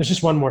 There's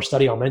just one more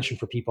study I'll mention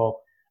for people: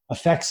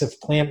 effects of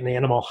plant and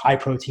animal high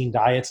protein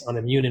diets on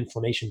immune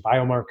inflammation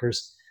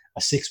biomarkers,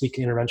 a 6-week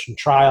intervention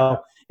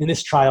trial. In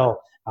this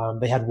trial,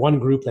 they had one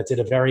group that did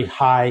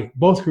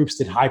both groups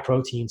did high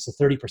protein, so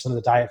 30% of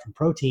the diet from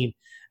protein,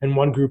 and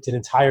one group did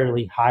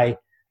entirely high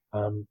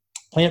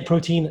plant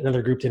protein,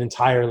 another group did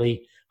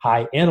entirely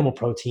high animal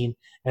protein.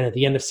 And at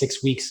the end of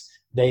 6 weeks,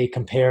 they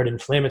compared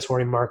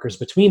inflammatory markers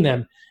between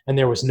them, and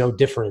there was no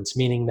difference,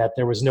 meaning that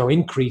there was no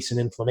increase in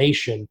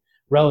inflammation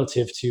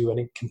relative to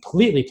a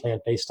completely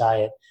plant-based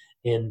diet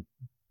in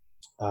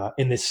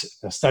this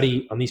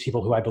study on these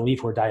people who I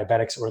believe were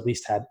diabetics, or at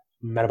least had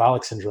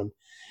metabolic syndrome.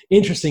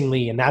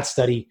 Interestingly, in that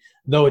study,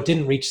 though it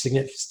didn't reach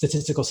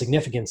statistical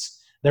significance,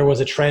 there was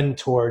a trend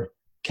toward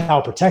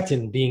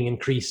calprotectin being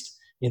increased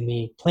in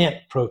the plant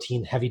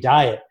protein heavy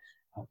diet,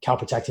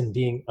 calprotectin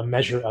being a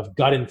measure of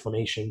gut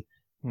inflammation.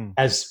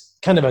 As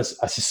kind of a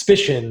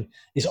suspicion,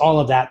 is all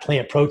of that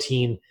plant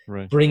protein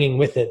bringing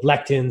with it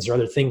lectins or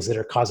other things that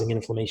are causing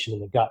inflammation in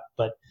the gut.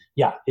 But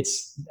yeah,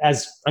 it's,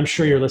 as I'm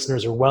sure your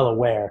listeners are well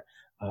aware,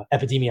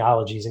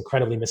 epidemiology is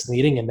incredibly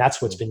misleading, and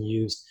that's what's been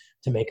used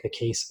to make the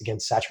case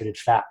against saturated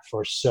fat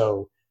for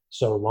so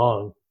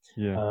long.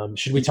 Yeah.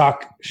 Should we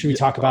talk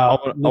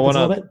about lipids a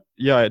little bit?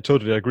 Yeah, I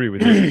totally agree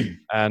with you.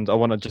 And I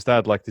want to just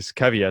add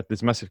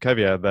this massive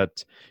caveat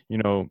that,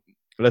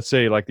 let's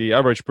say like the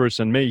average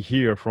person may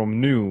hear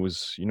from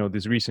news,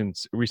 this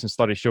recent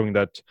study showing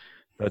that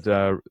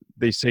that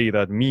they say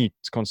that meat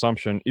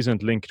consumption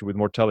isn't linked with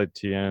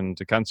mortality and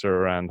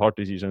cancer and heart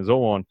disease and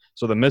so on.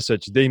 So the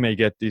message they may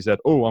get is that,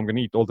 oh, I'm going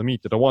to eat all the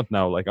meat that I want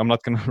now. Like, I'm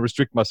not going to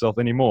restrict myself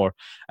anymore.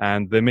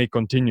 And they may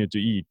continue to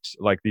eat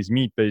like these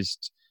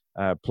meat-based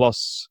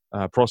plus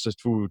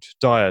processed food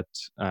diet.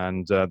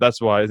 And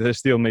that's why they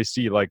still may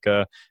see like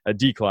a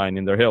decline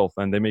in their health,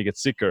 and they may get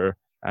sicker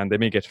and they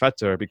may get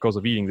fatter because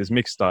of eating this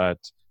mixed diet.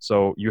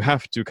 So you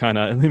have to kind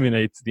of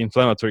eliminate the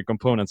inflammatory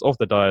components of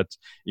the diet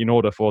in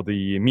order for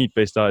the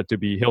meat-based diet to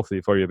be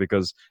healthy for you.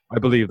 Because I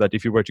believe that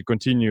if you were to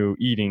continue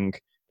eating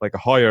like a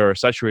higher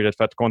saturated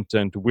fat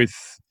content with,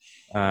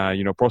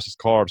 processed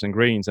carbs and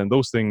grains and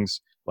those things,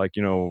 like,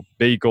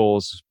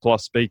 bagels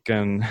plus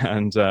bacon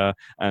and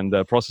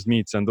processed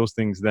meats and those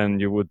things, then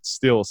you would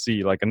still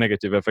see like a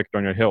negative effect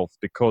on your health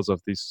because of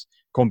this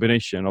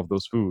combination of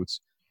those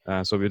foods.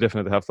 So you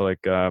definitely have to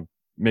like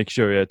make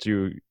sure that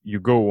you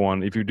go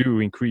on. If you do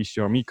increase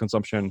your meat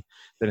consumption,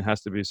 then it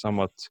has to be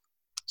somewhat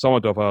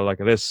of a like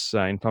a less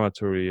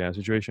inflammatory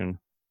situation.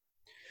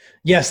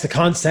 Yes, the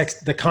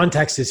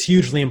context is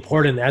hugely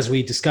important, as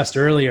we discussed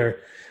earlier.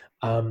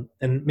 And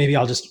maybe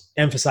I'll just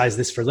emphasize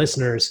this for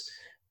listeners.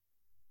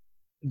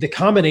 The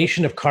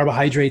combination of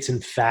carbohydrates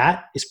and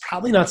fat is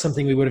probably not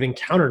something we would have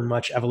encountered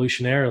much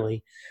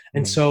evolutionarily.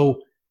 And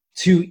so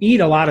to eat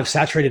a lot of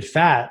saturated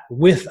fat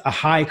with a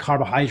high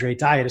carbohydrate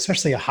diet,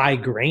 especially a high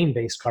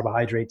grain-based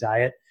carbohydrate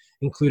diet,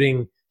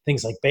 including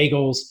things like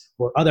bagels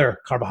or other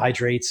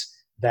carbohydrates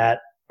that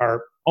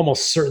are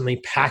almost certainly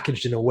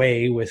packaged in a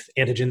way with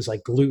antigens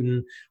like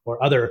gluten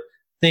or other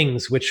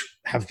things which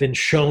have been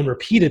shown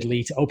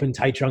repeatedly to open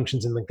tight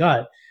junctions in the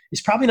gut,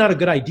 is probably not a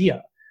good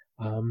idea.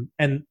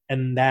 And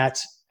that,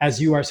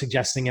 as you are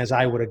suggesting, as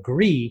I would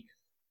agree,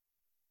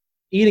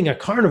 eating a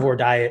carnivore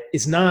diet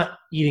is not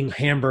eating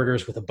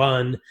hamburgers with a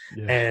bun.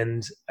 Yeah.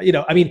 And,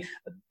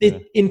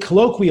 in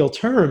colloquial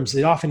terms,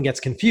 it often gets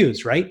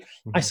confused, right?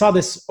 Mm-hmm. I saw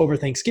this over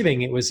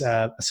Thanksgiving. It was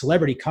a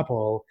celebrity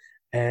couple,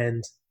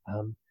 and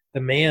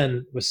the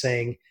man was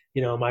saying,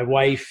 my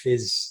wife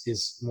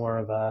is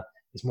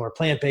more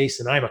plant-based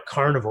and I'm a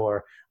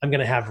carnivore. I'm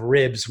going to have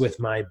ribs with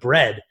my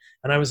bread.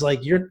 And I was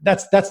like,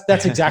 that's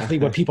exactly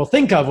what people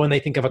think of when they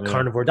think of a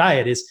carnivore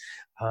diet is,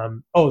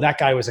 that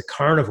guy was a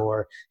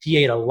carnivore. He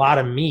ate a lot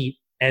of meat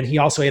and he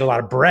also ate a lot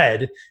of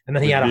bread, and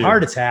then he had a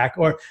heart attack.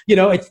 Or,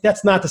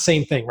 that's not the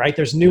same thing, right?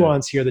 There's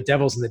nuance here. The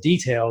devil's in the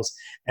details.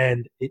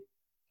 And it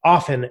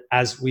often,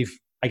 as we've,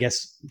 I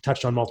guess,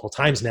 touched on multiple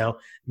times now,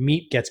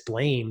 meat gets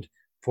blamed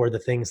for the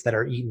things that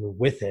are eaten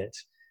with it.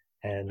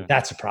 And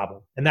that's a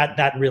problem. And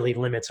that really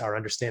limits our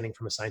understanding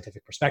from a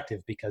scientific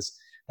perspective, because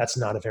that's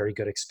not a very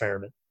good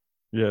experiment.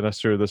 Yeah, that's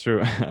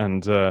true.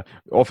 And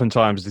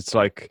oftentimes it's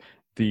like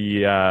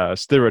the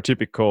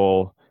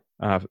stereotypical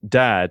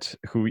dad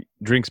who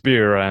drinks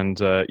beer and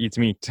eats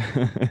meat,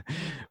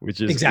 which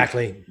is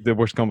exactly the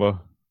worst combo.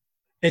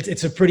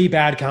 It's a pretty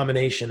bad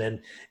combination. And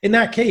in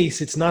that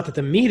case, it's not that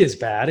the meat is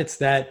bad. It's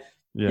that,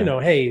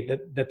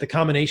 that the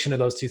combination of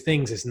those two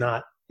things is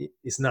not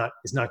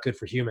good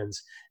for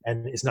humans,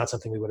 and it's not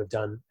something we would have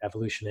done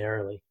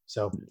evolutionarily.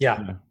 So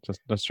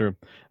that's true.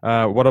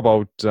 What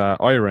about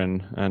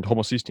iron and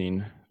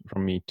homocysteine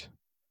from meat?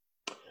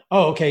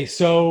 Oh, okay.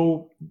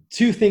 So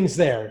two things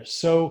there.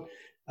 So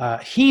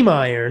heme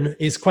iron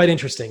is quite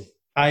interesting.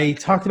 I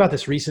talked about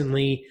this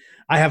recently.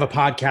 I have a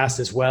podcast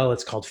as well.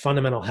 It's called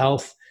Fundamental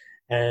Health,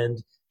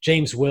 and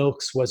James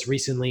Wilks was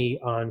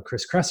recently on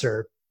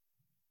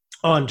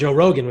Joe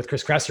Rogan with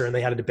Chris Kresser, and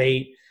they had a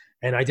debate.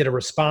 And I did a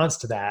response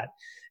to that.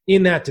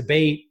 In that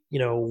debate,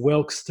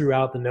 Wilks threw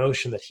out the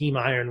notion that heme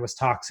iron was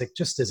toxic,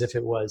 just as if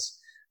it was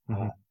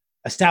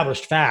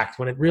established fact,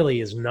 when it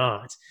really is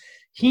not.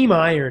 Heme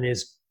iron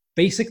is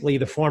basically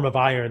the form of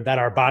iron that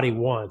our body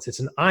wants. It's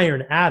an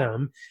iron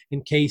atom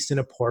encased in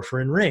a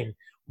porphyrin ring,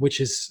 which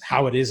is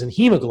how it is in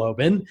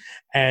hemoglobin.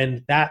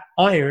 And that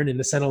iron in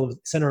the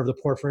center of the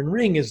porphyrin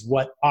ring is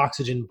what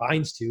oxygen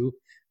binds to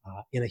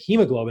in a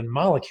hemoglobin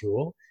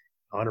molecule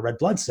on a red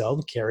blood cell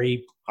to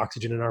carry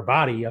oxygen in our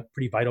body, a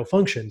pretty vital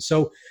function.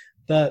 So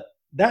that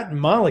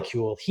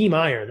molecule,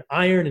 heme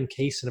iron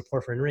encased in a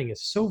porphyrin ring,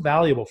 is so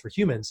valuable for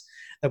humans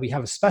that we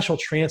have a special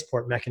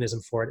transport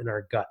mechanism for it in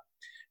our gut.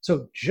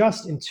 So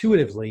just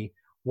intuitively,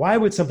 why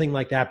would something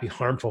like that be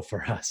harmful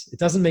for us? It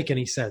doesn't make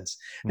any sense.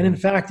 And in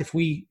fact, if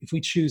we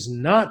choose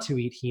not to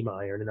eat heme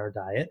iron in our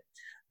diet,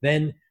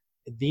 then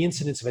the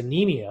incidence of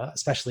anemia,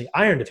 especially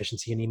iron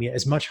deficiency anemia,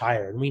 is much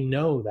higher. And we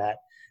know that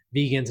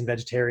vegans and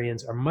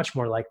vegetarians are much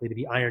more likely to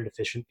be iron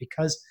deficient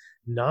because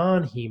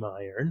non-heme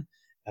iron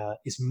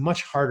is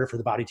much harder for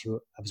the body to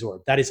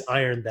absorb. That is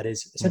iron that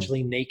is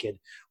essentially naked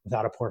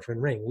without a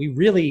porphyrin ring. We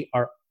really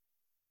are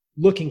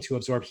looking to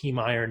absorb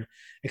heme iron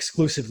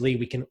exclusively.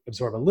 We can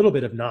absorb a little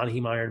bit of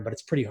non-heme iron, but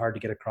it's pretty hard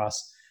to get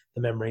across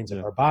the membranes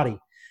of our body.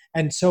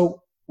 And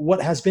so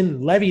what has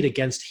been levied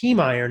against heme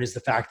iron is the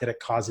fact that it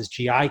causes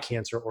GI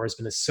cancer, or has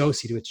been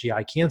associated with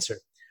GI cancer.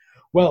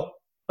 Well,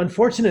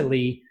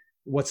 unfortunately,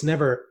 what's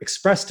never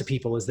expressed to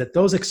people is that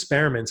those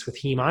experiments with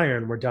heme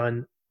iron were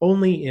done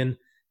only in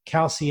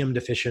calcium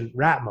deficient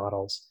rat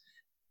models.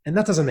 And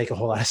that doesn't make a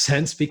whole lot of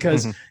sense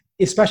because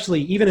Mm-hmm.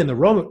 especially even in the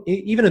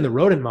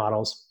rodent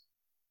models,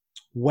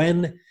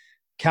 when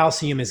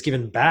calcium is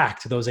given back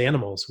to those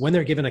animals, when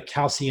they're given a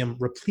calcium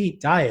replete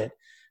diet,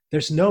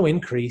 there's no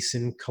increase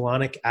in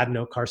colonic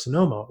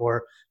adenocarcinoma,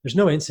 or there's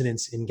no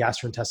incidence in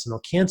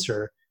gastrointestinal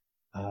cancer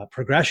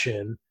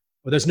progression,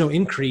 or there's no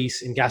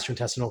increase in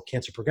gastrointestinal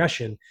cancer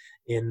progression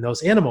in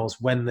those animals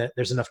when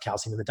there's enough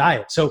calcium in the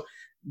diet. So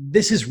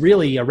this is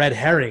really a red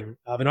herring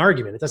of an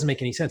argument. It doesn't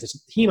make any sense.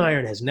 Heme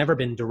iron has never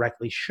been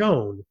directly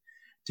shown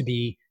to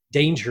be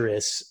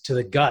dangerous to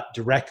the gut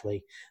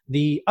directly.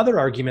 The other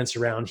arguments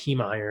around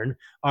heme iron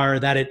are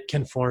that it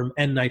can form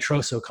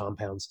N-nitroso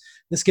compounds.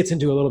 This gets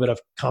into a little bit of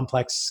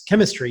complex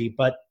chemistry,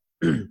 but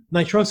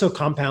nitroso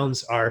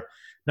compounds are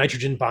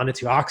nitrogen bonded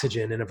to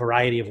oxygen in a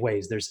variety of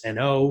ways. There's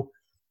NO,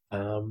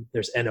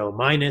 there's NO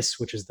minus,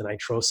 which is the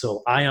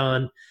nitrosyl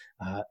ion.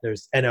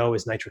 There's NO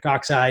is nitric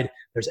oxide.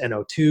 There's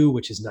NO2,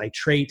 which is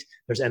nitrate.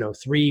 There's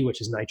NO3,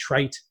 which is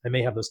nitrite. I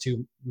may have those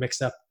two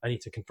mixed up. I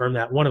need to confirm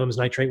that. One of them is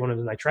nitrate, one of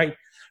them is nitrite.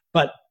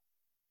 But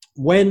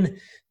when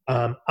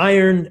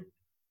iron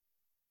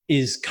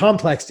is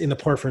complexed in the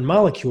porphyrin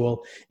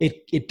molecule,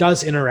 it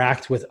does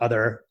interact with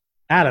other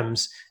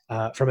atoms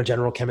from a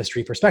general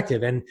chemistry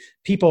perspective. And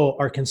people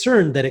are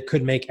concerned that it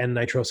could make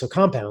N-nitroso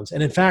compounds.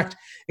 And in fact,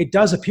 it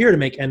does appear to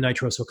make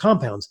N-nitroso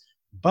compounds.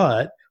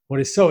 But what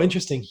is so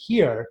interesting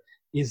here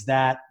is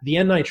that the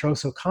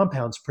N-nitroso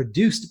compounds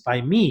produced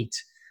by meat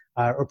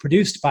or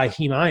produced by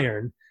heme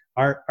iron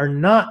are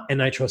not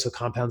N-nitroso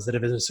compounds that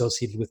have been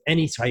associated with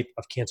any type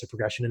of cancer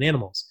progression in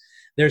animals.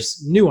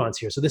 There's nuance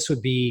here. So this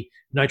would be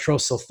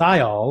nitrosyl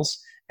thiols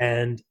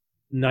and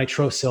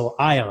nitrosyl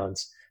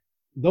ions.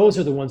 Those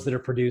are the ones that are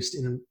produced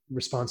in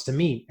response to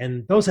meat,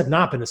 and those have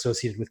not been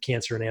associated with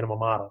cancer in animal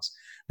models.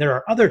 There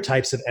are other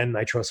types of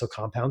N-nitroso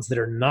compounds that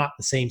are not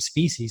the same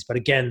species, but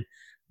again,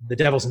 the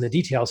devil's in the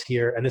details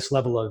here, and this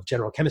level of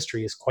general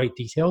chemistry is quite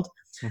detailed.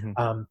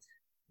 Mm-hmm.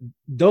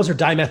 Those are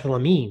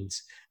dimethylamines,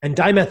 and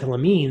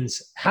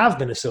dimethylamines have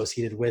been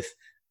associated with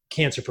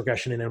cancer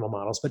progression in animal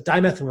models, but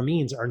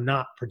dimethylamines are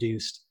not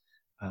produced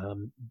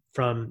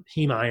from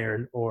heme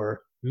iron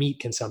or meat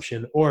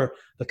consumption or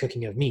the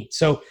cooking of meat.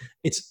 So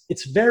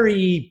it's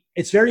very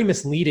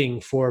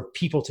misleading for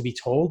people to be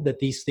told that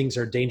these things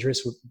are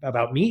dangerous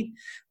about meat,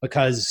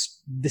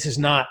 because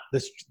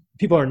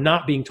people are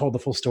not being told the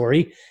full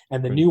story,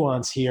 and the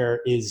nuance here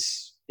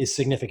is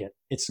significant.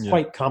 It's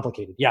quite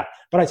complicated. Yeah.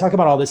 But I talk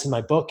about all this in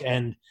my book,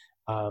 and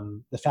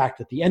the fact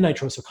that the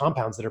N-nitroso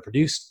compounds that are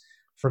produced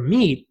from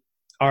meat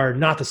are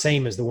not the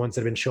same as the ones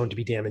that have been shown to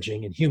be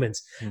damaging in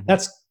humans. Mm-hmm.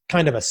 That's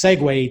kind of a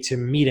segue to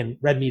meat and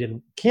red meat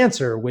and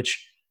cancer,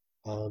 which,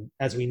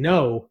 as we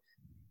know,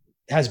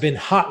 has been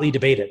hotly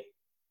debated.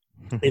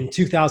 In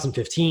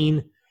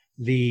 2015,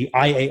 the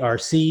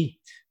IARC,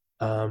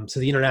 so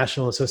the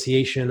International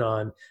Association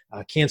on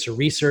Cancer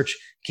Research,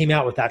 came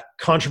out with that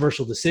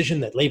controversial decision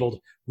that labeled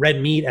red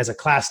meat as a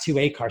class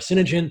 2A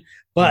carcinogen.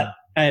 But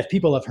if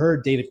people have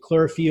heard David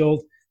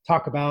Klurfield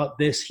talk about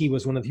this, he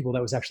was one of the people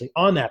that was actually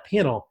on that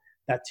panel.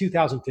 That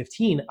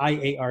 2015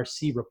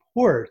 IARC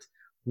report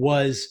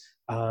was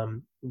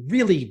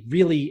really,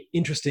 really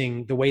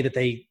interesting, the way that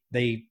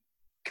they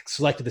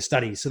selected the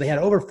studies. So they had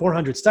over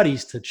 400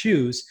 studies to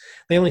choose.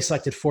 They only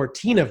selected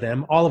 14 of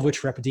them, all of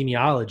which were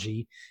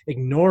epidemiology,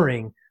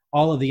 ignoring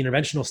all of the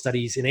interventional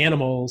studies in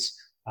animals,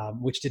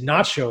 which did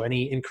not show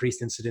any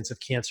increased incidence of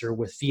cancer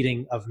with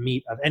feeding of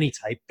meat of any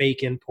type,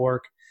 bacon,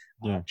 pork,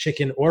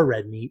 chicken, or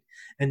red meat.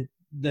 And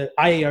the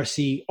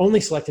IARC only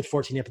selected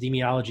 14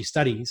 epidemiology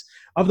studies.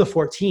 Of the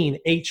 14,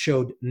 8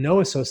 showed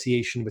no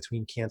association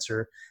between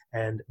cancer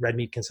and red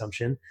meat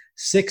consumption.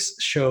 6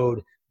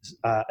 showed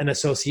an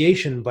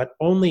association, but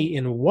only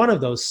in one of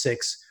those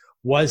 6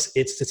 was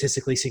it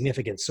statistically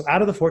significant. So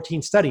out of the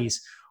 14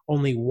 studies,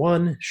 only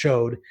 1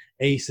 showed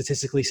a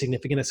statistically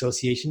significant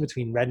association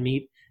between red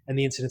meat and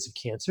the incidence of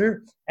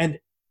cancer. And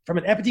from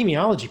an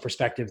epidemiology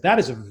perspective, that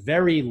is a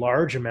very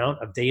large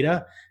amount of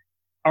data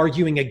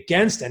arguing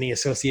against any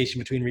association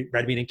between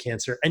red meat and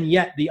cancer. And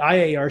yet the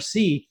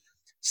IARC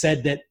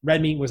said that red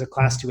meat was a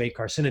class 2A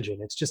carcinogen.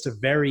 It's just a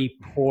very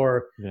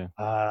poor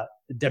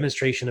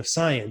demonstration of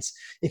science.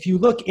 If you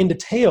look in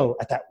detail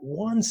at that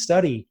one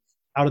study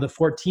out of the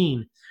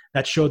 14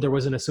 that showed there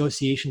was an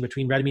association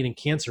between red meat and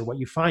cancer, what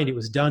you find, it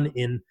was done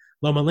in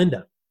Loma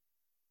Linda.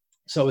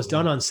 So it was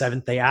done on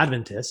Seventh-day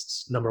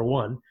Adventists, number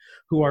one,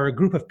 who are a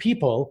group of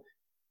people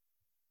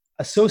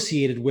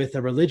associated with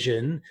a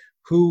religion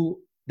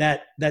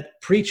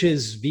that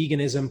preaches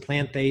veganism,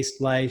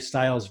 plant-based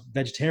lifestyles,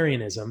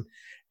 vegetarianism,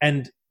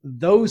 and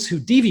those who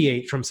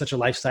deviate from such a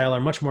lifestyle are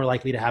much more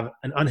likely to have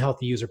an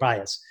unhealthy user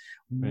bias.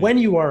 Right. When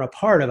you are a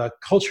part of a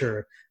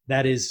culture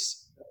that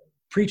is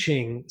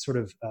preaching sort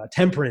of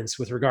temperance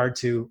with regard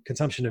to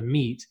consumption of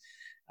meat,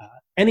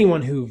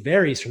 anyone who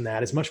varies from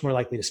that is much more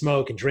likely to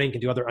smoke and drink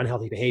and do other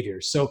unhealthy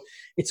behaviors. So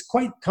it's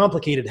quite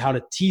complicated how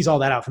to tease all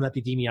that out from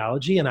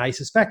epidemiology, and I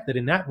suspect that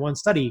in that one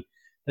study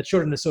that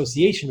showed an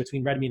association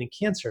between red meat and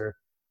cancer,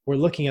 we're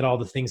looking at all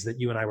the things that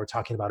you and I were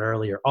talking about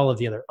earlier, all of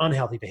the other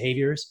unhealthy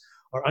behaviors,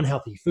 or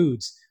unhealthy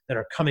foods that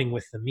are coming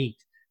with the meat.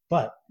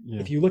 But Yeah.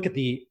 if you look at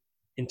the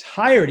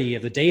entirety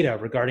of the data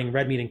regarding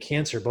red meat and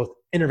cancer, both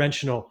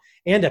interventional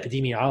and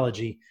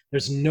epidemiology,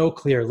 there's no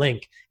clear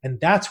link. And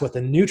that's what the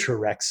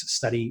NutraRex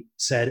study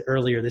said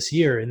earlier this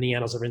year in the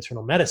Annals of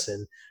Internal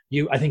Medicine.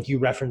 I think you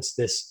referenced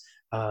this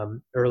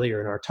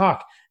earlier in our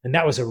talk. And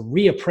that was a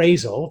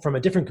reappraisal from a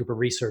different group of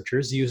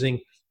researchers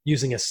using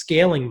a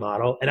scaling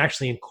model and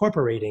actually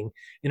incorporating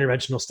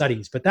interventional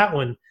studies. But that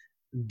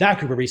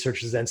group of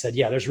researchers then said,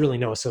 yeah, there's really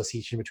no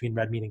association between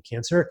red meat and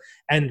cancer.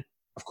 And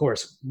of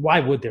course, why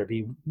would there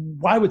be?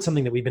 Why would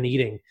something that we've been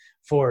eating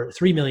for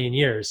 3 million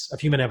years of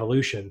human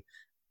evolution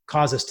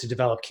cause us to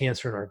develop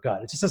cancer in our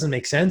gut? It just doesn't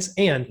make sense.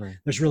 And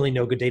there's really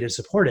no good data to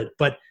support it.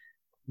 But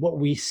what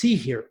we see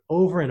here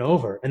over and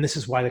over, and this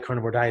is why the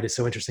carnivore diet is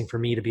so interesting for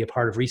me to be a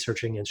part of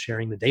researching and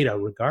sharing the data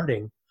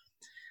regarding,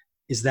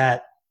 is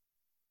that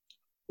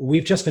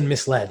we've just been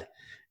misled.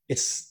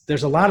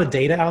 There's a lot of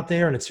data out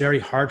there, and it's very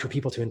hard for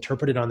people to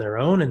interpret it on their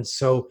own. And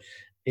so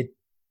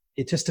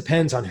it just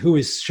depends on who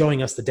is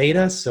showing us the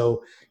data.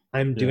 So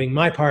I'm doing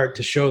my part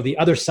to show the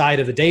other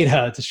side of the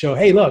data, to show,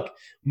 hey, look,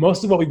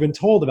 most of what we've been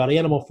told about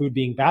animal food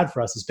being bad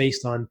for us is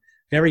based on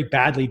very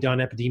badly done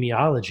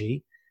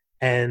epidemiology.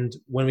 And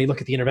when we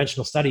look at the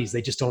interventional studies,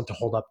 they just don't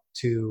hold up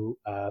to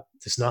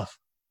snuff.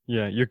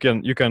 Yeah, you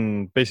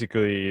can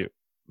basically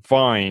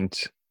find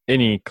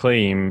any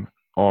claim,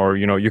 or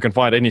you can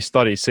find any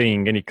study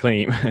saying any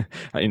claim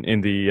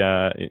in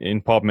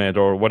PubMed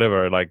or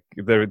whatever. Like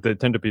they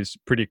tend to be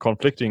pretty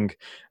conflicting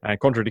and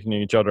contradicting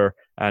each other,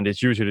 and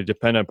it's usually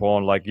dependent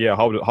upon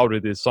how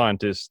did these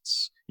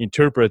scientists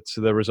interpret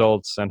the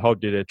results, and how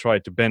did they try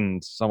to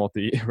bend some of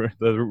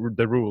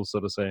the rules,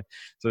 so to say.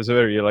 So it's a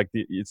very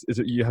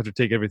you have to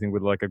take everything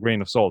with like a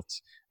grain of salt,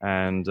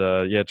 and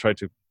try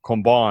to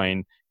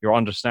combine your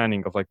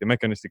understanding of like the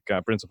mechanistic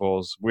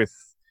principles with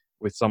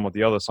some of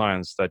the other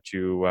science that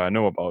you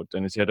know about.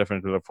 And it's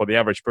definitely for the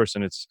average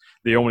person,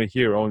 they only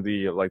hear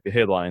like the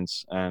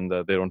headlines, and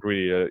they don't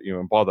really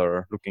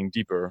bother looking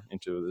deeper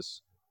into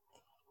this.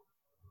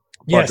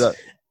 Yes. But,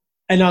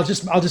 and I'll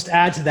just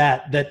add to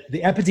that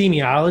the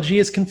epidemiology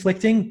is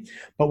conflicting,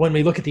 but when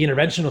we look at the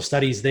interventional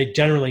studies, they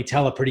generally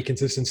tell a pretty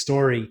consistent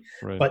story.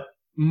 Right. But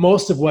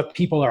most of what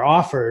people are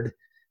offered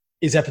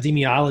is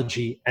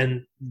epidemiology,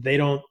 and they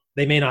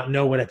may not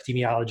know what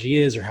epidemiology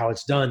is or how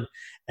it's done.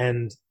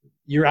 And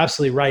you're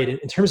absolutely right.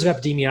 In terms of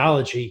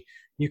epidemiology,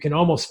 you can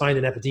almost find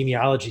an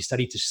epidemiology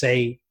study to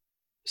say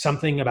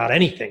something about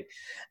anything.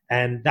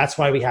 And that's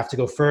why we have to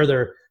go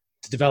further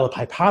to develop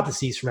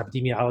hypotheses from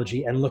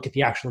epidemiology and look at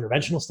the actual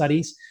interventional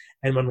studies.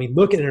 And when we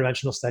look at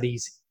interventional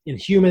studies in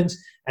humans,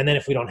 and then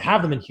if we don't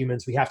have them in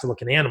humans, we have to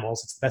look in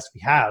animals. It's the best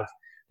we have.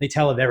 They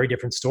tell a very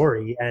different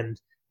story. And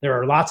there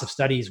are lots of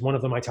studies. One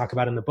of them I talk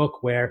about in the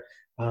book where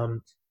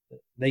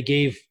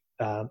they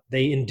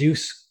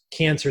induce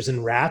cancers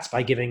in rats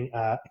by giving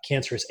a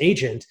cancerous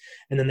agent,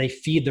 and then they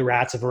feed the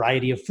rats a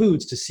variety of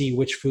foods to see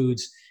which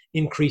foods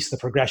increase the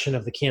progression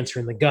of the cancer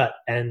in the gut.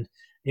 And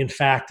in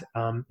fact,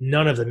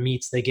 none of the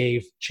meats they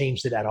gave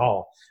changed it at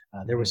all.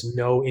 There was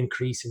no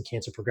increase in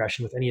cancer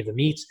progression with any of the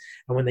meats.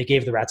 And when they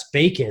gave the rats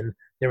bacon,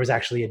 there was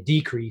actually a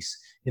decrease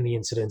in the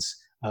incidence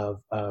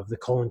of the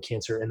colon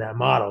cancer in that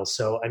model.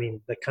 So, I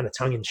mean, the kind of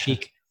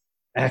tongue-in-cheek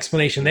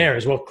explanation there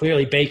is, well,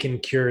 clearly bacon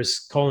cures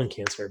colon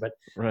cancer, but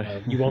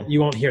you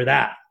won't hear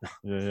that.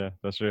 Yeah,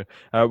 that's true.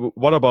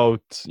 What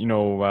about you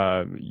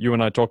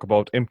and I talk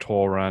about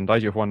mTOR and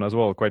IGF-1 as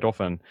well quite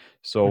often.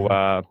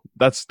 So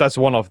that's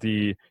one of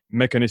the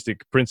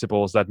mechanistic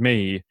principles that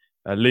may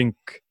link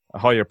a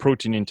higher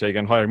protein intake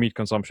and higher meat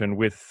consumption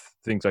with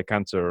things like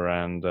cancer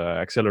and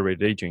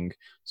accelerated aging.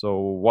 So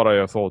what are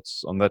your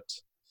thoughts on that?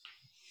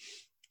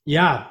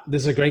 Yeah,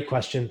 this is a great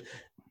question.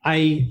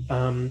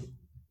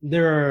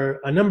 There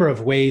are a number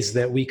of ways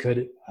that we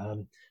could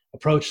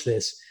approach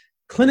this.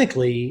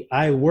 Clinically,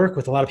 I work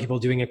with a lot of people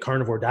doing a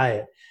carnivore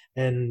diet.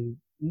 And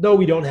though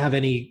we don't have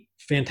any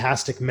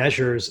fantastic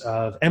measures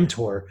of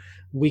mTOR,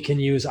 we can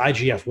use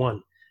IGF-1.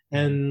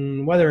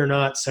 And whether or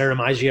not serum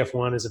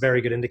IGF-1 is a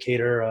very good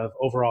indicator of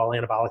overall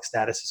anabolic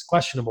status is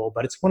questionable,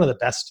 but it's one of the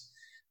best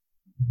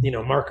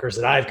markers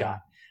that I've got.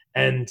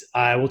 And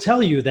I will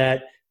tell you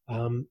that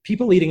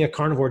people eating a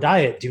carnivore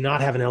diet do not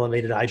have an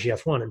elevated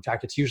IGF-1. In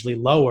fact, it's usually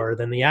lower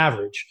than the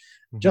average.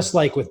 Mm-hmm. Just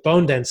like with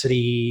bone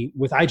density,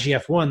 with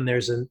IGF-1,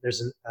 there's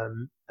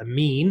a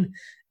mean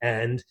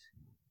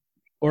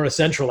or a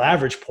central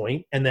average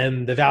point, and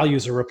then the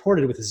values are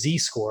reported with a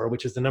Z-score,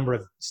 which is the number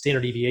of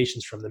standard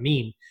deviations from the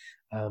mean.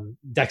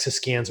 DEXA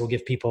scans will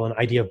give people an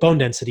idea of bone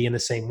density in the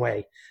same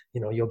way.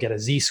 You'll get a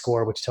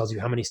Z-score, which tells you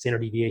how many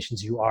standard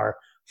deviations you are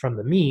from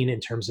the mean in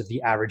terms of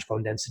the average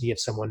bone density of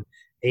someone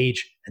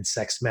age and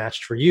sex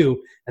matched for you.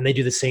 And they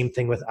do the same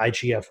thing with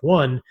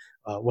IGF-1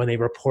 when they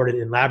report it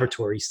in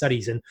laboratory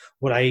studies. And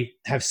what I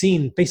have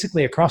seen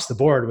basically across the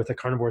board with the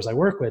carnivores I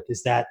work with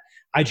is that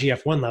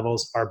IGF-1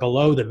 levels are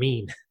below the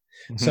mean.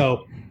 Mm-hmm.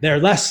 So they're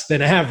less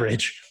than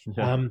average.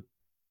 Yeah.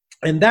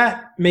 And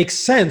that makes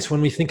sense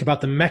when we think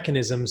about the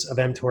mechanisms of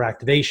mTOR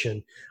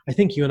activation. I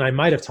think you and I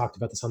might have talked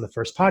about this on the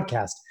first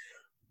podcast.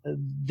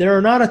 there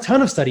are not a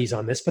ton of studies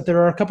on this, but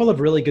there are a couple of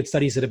really good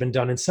studies that have been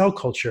done in cell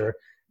culture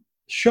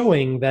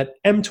showing that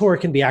mTOR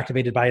can be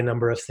activated by a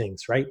number of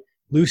things, right?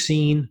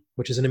 Leucine,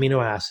 which is an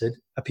amino acid,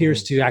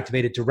 appears to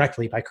activate it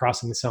directly by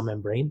crossing the cell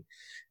membrane.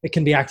 It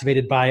can be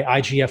activated by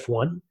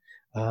IGF-1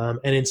 and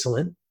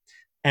insulin.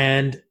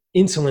 And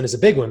insulin is a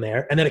big one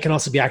there. And then it can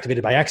also be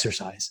activated by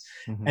exercise.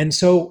 And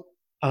so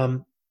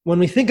when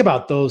we think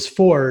about those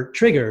 4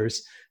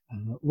 triggers,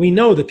 we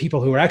know that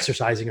people who are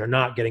exercising are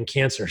not getting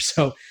cancer.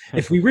 So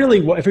if we really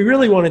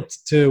wanted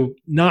to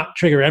not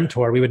trigger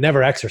mTOR, we would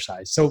never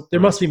exercise. So there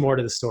must be more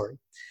to the story.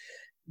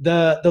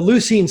 The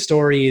leucine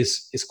story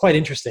is quite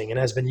interesting and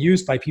has been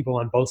used by people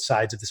on both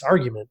sides of this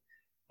argument.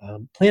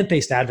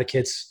 Plant-based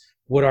advocates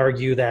would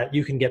argue that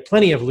you can get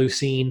plenty of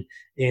leucine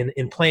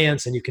in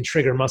plants and you can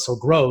trigger muscle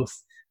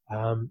growth.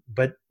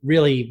 But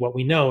really what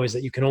we know is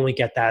that you can only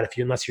get that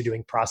unless you're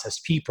doing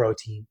processed pea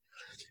protein.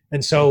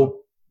 And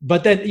so,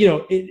 but then,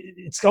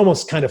 it's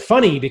almost kind of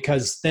funny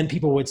because then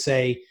people would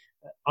say,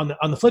 on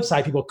the flip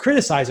side, people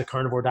criticize a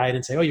carnivore diet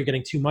and say, oh, you're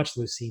getting too much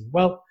leucine.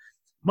 Well,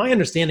 my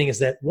understanding is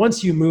that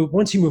once you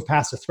move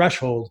past the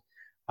threshold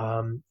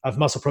of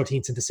muscle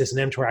protein synthesis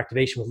and mTOR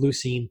activation with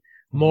leucine,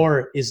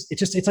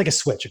 it's like a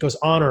switch. It goes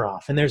on or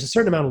off. And there's a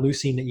certain amount of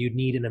leucine that you'd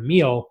need in a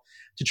meal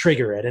to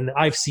trigger it. And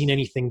I've seen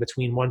anything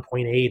between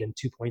 1.8 and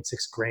 2.6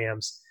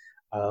 grams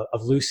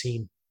of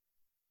leucine.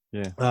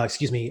 I'm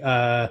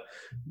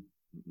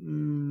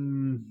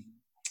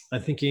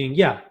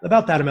thinking,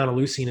 about that amount of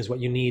leucine is what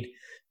you need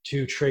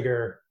to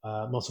trigger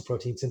muscle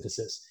protein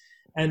synthesis.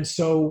 And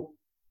so,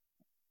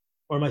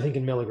 or am I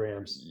thinking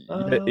milligrams?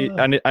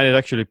 And it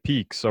actually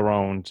peaks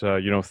around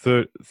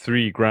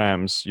 3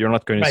 grams. You're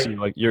not going to see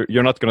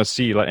you're not going to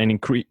see like an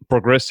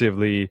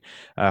progressively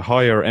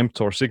higher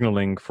mTOR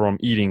signaling from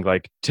eating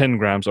like 10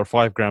 grams or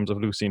 5 grams of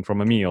leucine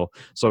from a meal.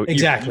 So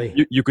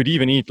exactly, you could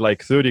even eat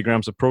like 30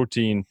 grams of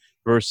protein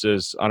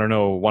versus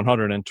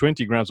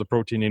 120 grams of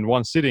protein in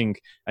one sitting,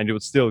 and you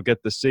would still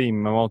get the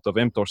same amount of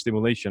mTOR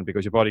stimulation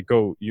because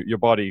your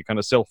body kind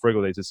of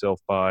self-regulates itself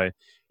by,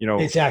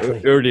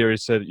 exactly. Earlier you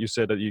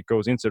said that it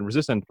goes insulin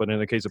resistant, but in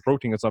the case of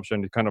protein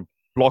consumption, it kind of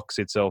blocks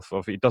itself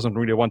it doesn't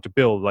really want to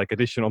build like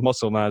additional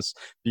muscle mass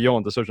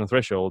beyond a certain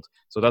threshold.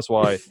 So that's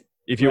why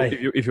if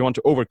you want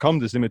to overcome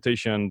this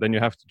limitation, then you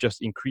have to just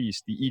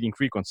increase the eating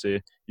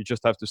frequency. You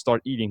just have to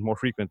start eating more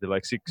frequently,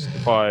 like 6,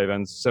 5,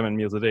 and 7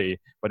 meals a day.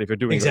 But if you're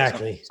doing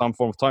some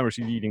form of time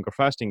restricted eating or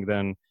fasting,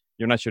 then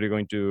you're naturally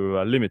going to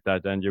limit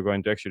that, and you're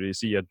going to actually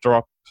see a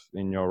drop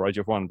in your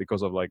IGF-1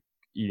 because of like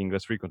eating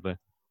less frequently.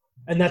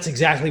 And that's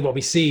exactly what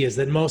we see, is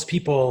that most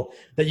people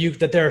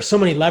that there are so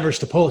many levers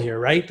to pull here,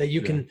 right? That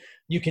you can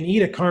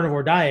eat a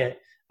carnivore diet.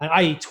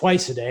 I eat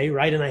twice a day,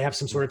 right? And I have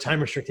some sort of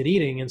time restricted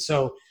eating. And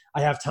so I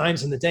have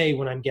times in the day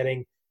when I'm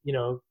getting,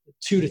 2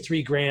 to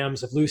 3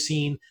 grams of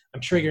leucine.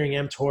 I'm triggering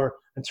mTOR.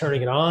 I'm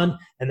turning it on,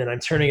 and then I'm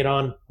turning it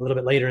on a little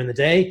bit later in the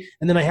day.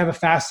 And then I have a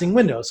fasting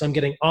window. So I'm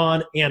getting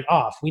on and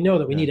off. We know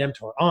that we need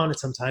mTOR on at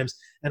sometimes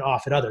and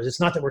off at others. It's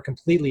not that we're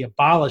completely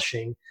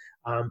abolishing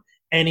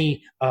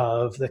any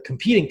of the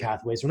competing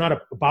pathways. We're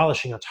not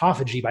abolishing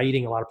autophagy by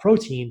eating a lot of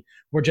protein.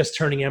 We're just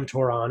turning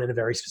mTOR on in a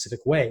very specific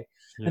way.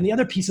 Yeah. And the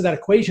other piece of that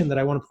equation that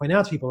I want to point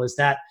out to people is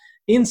that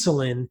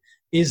insulin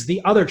is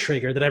the other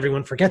trigger that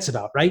everyone forgets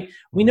about, right?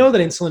 We know that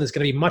insulin is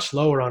going to be much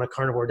lower on a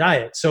carnivore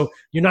diet. So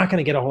you're not going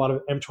to get a whole lot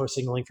of mTOR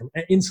signaling from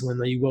insulin,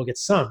 though you will get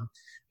some,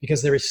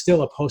 because there is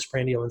still a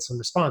postprandial insulin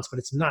response, but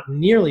it's not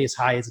nearly as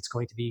high as it's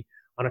going to be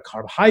on a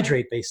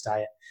carbohydrate-based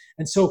diet.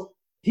 And so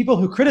people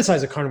who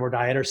criticize a carnivore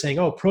diet are saying,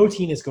 oh,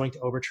 protein is going to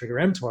over-trigger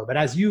mTOR. But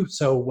as you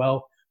so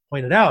well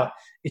pointed out,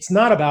 it's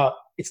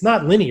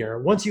not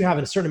linear. Once you have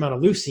a certain amount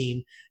of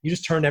leucine, you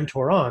just turn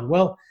mTOR on.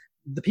 Well,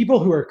 the people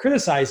who are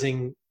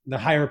criticizing the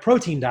higher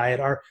protein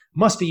diet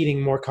must be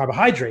eating more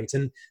carbohydrates.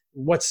 And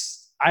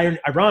what's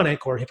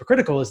ironic or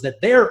hypocritical is that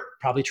they're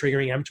probably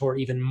triggering mTOR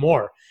even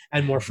more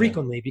and more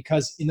frequently,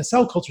 because in the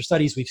cell culture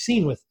studies we've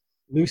seen with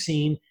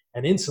leucine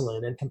and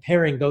insulin and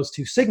comparing those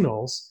two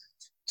signals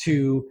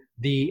to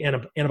the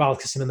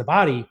anabolic system in the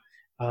body,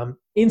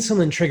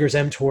 insulin triggers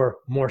mTOR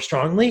more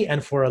strongly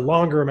and for a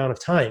longer amount of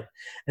time.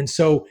 And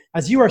so,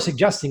 as you are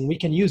suggesting, we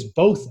can use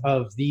both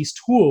of these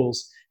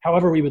tools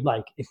however we would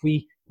like. If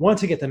we want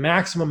to get the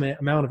maximum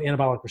amount of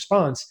anabolic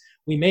response,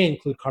 we may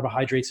include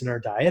carbohydrates in our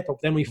diet, but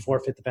then we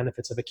forfeit the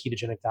benefits of a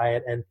ketogenic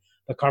diet, and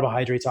the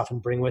carbohydrates often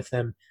bring with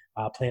them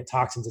plant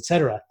toxins,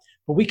 etc.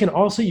 But we can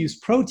also use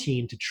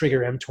protein to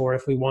trigger mTOR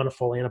if we want a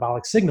full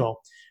anabolic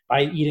signal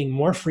by eating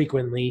more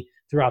frequently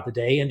throughout the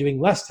day and doing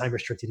less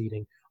time-restricted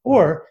eating.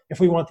 Or if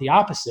we want the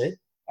opposite,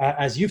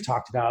 as you've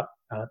talked about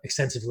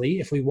extensively,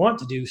 if we want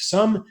to do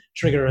some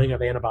triggering of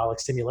anabolic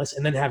stimulus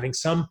and then having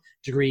some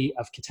degree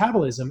of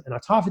catabolism and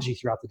autophagy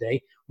throughout the day,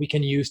 we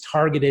can use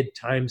targeted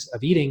times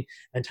of eating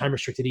and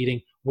time-restricted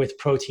eating with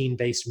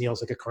protein-based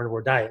meals like a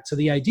carnivore diet. So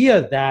the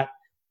idea that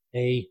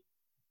a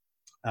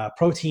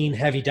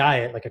protein-heavy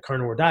diet like a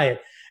carnivore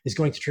diet is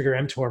going to trigger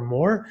mTOR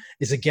more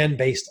is again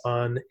based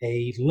on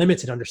a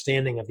limited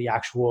understanding of the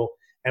actual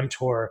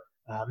mTOR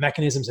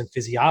mechanisms and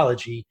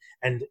physiology,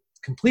 and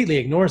completely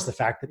ignores the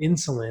fact that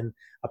insulin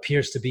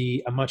appears to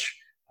be a much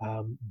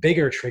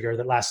bigger trigger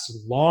that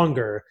lasts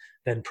longer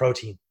than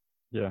protein.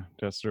 Yeah,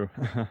 that's true.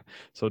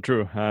 So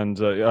true. And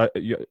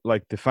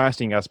like the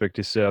fasting aspect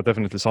is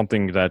definitely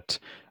something that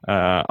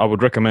I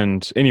would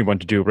recommend anyone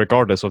to do,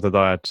 regardless of the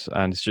diet.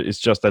 And it's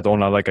just that on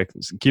like a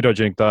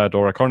ketogenic diet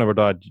or a carnivore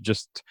diet, you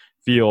just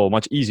feel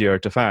much easier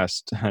to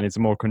fast, and it's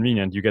more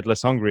convenient. You get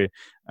less hungry,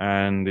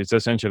 and it's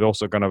essentially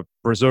also going to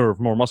preserve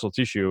more muscle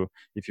tissue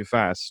if you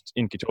fast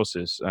in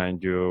ketosis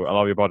and you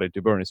allow your body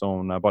to burn its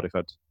own body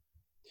fat.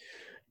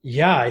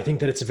 Yeah, I think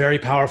that it's a very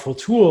powerful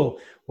tool.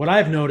 What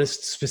I've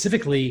noticed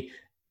specifically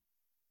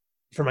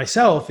for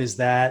myself is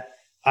that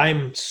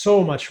I'm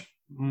so much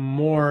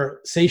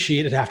more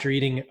satiated after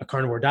eating a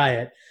carnivore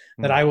diet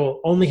that I will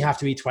only have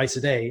to eat twice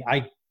a day.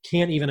 I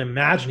can't even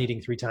imagine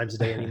eating 3 times a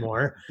day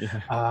anymore.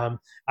 Yeah.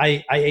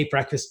 I ate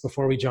breakfast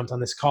before we jumped on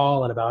this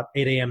call at about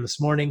 8 a.m.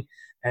 this morning,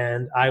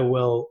 and I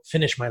will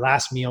finish my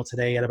last meal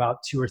today at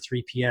about 2 or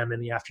 3 p.m. in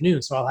the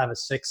afternoon. So I'll have a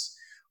 6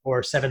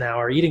 or 7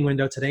 hour eating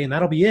window today, and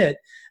that'll be it.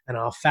 And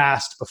I'll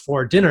fast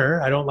before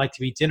dinner. I don't like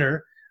to eat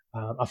dinner.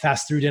 I'll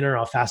fast through dinner.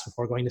 I'll fast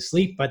before going to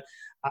sleep. But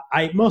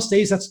most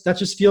days that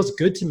just feels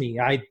good to me.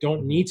 I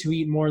don't need to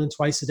eat more than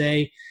twice a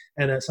day.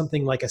 And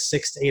something like a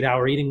 6 to 8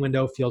 hour eating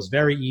window feels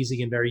very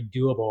easy and very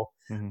doable.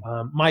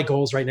 My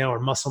goals right now are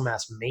muscle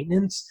mass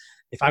maintenance.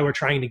 If I were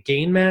trying to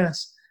gain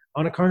mass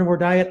on a carnivore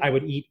diet, I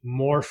would eat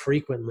more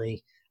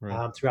frequently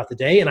throughout the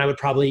day. And I would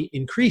probably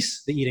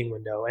increase the eating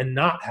window and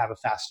not have a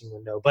fasting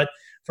window. But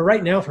for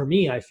right now, for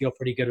me, I feel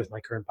pretty good with my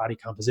current body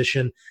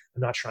composition.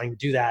 I'm not trying to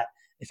do that.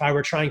 If I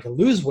were trying to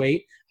lose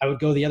weight, I would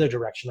go the other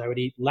direction. I would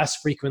eat less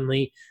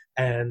frequently,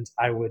 and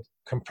I would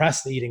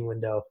compress the eating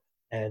window.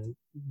 And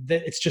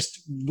it's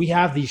just, we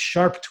have these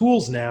sharp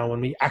tools now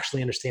when we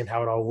actually understand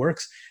how it all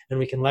works, and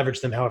we can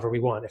leverage them however we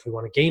want. If we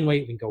want to gain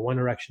weight, we can go one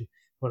direction.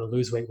 If we want to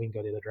lose weight, we can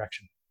go the other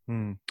direction.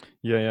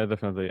 Yeah,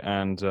 definitely.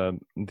 And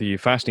the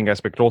fasting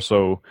aspect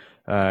also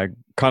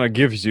kind of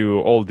gives you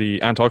all the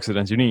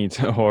antioxidants you need,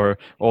 or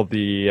all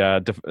the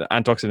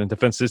antioxidant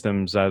defense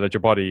systems that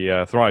your body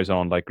thrives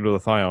on, like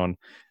glutathione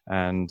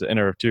and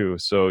NRF2.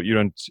 So you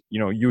don't,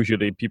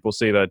 usually people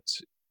say that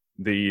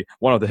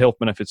one of the health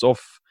benefits of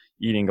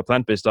eating a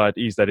plant-based diet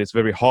is that it's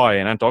very high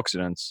in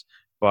antioxidants,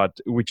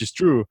 which is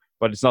true,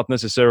 but it's not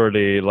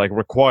necessarily like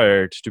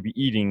required to be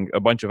eating a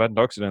bunch of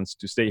antioxidants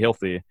to stay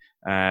healthy.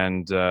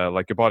 And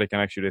like your body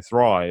can actually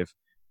thrive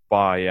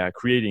by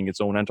creating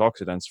its own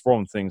antioxidants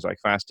from things like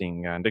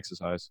fasting and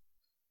exercise.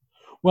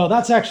 Well,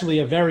 that's actually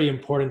a very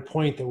important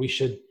point that we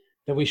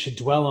should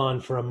dwell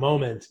on for a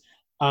moment.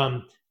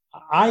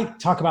 I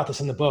talk about this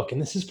in the book, and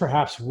this is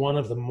perhaps one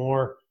of the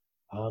more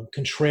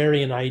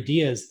contrarian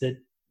ideas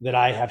that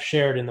I have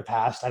shared in the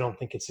past. I don't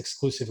think it's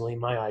exclusively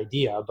my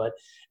idea, but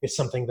it's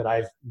something that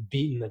I've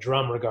beaten the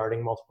drum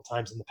regarding multiple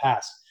times in the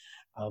past.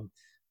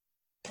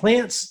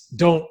 Plants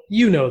don't,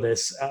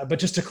 this, but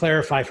just to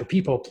clarify for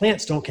people,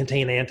 plants don't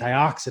contain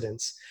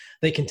antioxidants.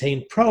 They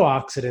contain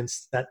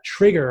pro-oxidants that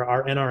trigger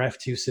our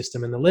NRF2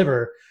 system in the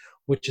liver,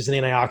 which is an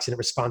antioxidant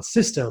response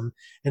system.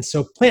 And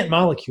so plant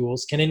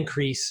molecules can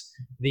increase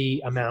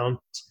the amount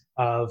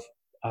of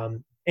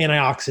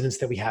antioxidants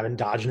that we have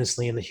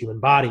endogenously in the human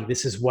body.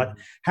 This is what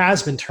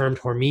has been termed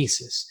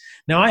hormesis.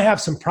 Now, I have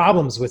some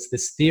problems with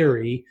this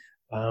theory,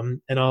 and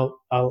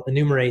I'll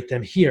enumerate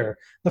them here.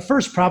 The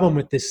first problem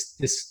with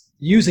this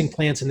using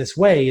plants in this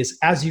way is,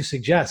 as you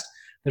suggest,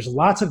 there's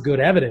lots of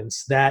good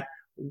evidence that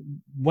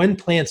when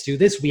plants do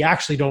this, we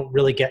actually don't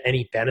really get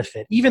any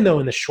benefit. Even though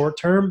in the short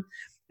term,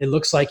 it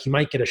looks like you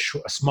might get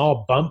a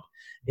small bump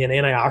in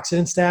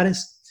antioxidant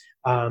status,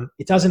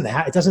 it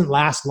doesn't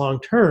last long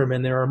term,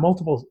 and there are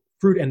multiple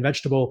fruit and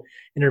vegetable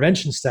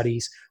intervention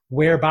studies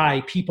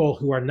whereby people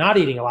who are not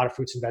eating a lot of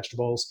fruits and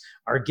vegetables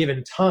are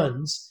given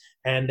tons,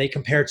 and they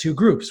compare 2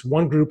 groups,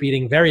 one group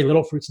eating very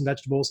little fruits and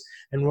vegetables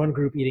and one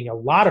group eating a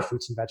lot of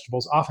fruits and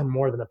vegetables, often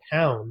more than a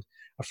pound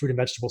of fruit and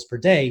vegetables per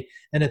day.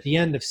 And at the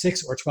end of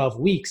 6 or 12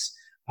 weeks,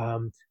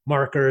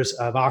 markers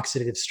of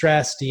oxidative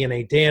stress,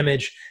 DNA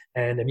damage,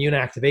 and immune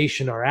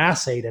activation are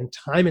assayed. And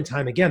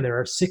time again, there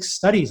are 6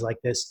 studies like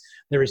this.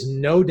 There is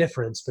no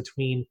difference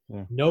between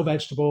no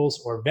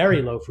vegetables or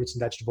very low fruits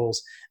and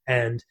vegetables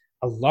and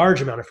a large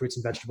amount of fruits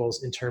and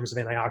vegetables in terms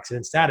of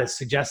antioxidant status,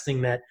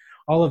 suggesting that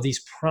all of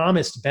these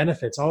promised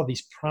benefits, all of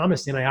these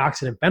promised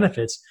antioxidant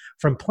benefits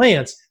from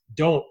plants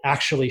don't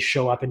actually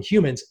show up in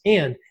humans.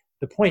 And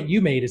the point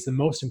you made is the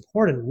most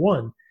important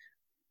one.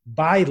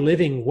 By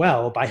living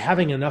well, by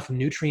having enough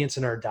nutrients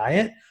in our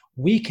diet,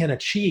 we can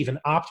achieve an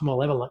optimal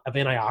level of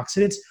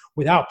antioxidants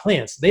without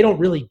plants. They don't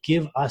really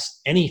give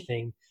us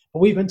anything, but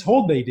we've been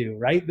told they do,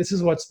 right? This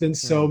is what's been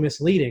so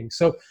misleading.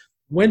 So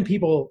when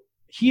people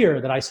hear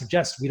that I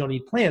suggest we don't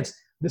need plants,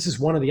 this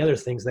is one of the other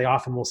things they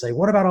often will say,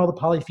 what about all the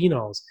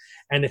polyphenols?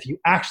 And if you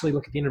actually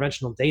look at the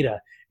interventional data,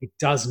 it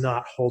does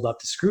not hold up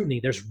to scrutiny.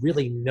 There's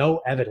really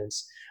no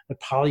evidence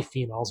that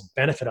polyphenols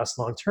benefit us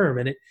long-term.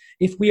 And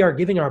if we are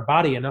giving our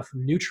body enough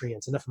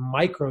nutrients, enough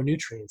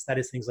micronutrients, that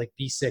is things like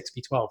B6,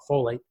 B12,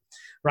 folate,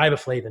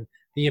 riboflavin,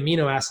 the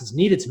amino acids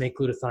needed to make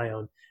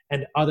glutathione,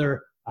 and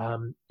other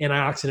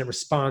antioxidant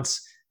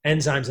response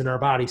enzymes in our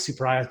body,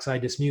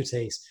 superoxide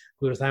dismutase,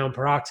 glutathione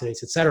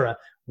peroxidase, et cetera,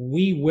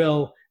 we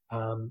will,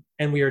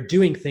 and we are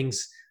doing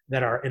things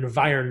that are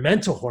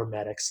environmental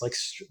hormetics,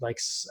 like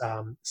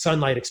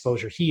sunlight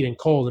exposure, heat and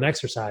cold and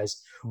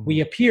exercise. We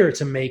appear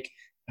to make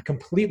a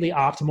completely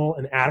optimal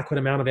and adequate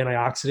amount of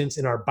antioxidants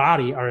in our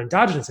body, our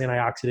endogenous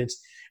antioxidants,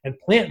 and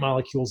plant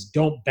molecules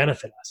don't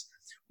benefit us.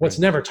 What's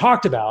never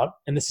talked about,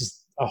 and this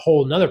is a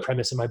whole nother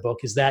premise in my book,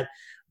 is that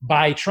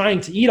by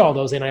trying to eat all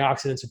those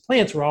antioxidants in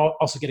plants, we're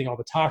also getting all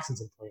the toxins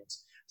in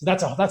plants. So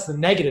that's the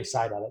negative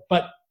side of it.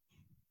 But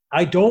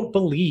I don't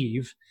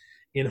believe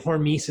in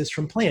hormesis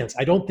from plants.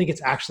 I don't think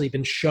it's actually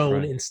been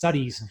shown in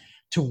studies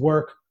to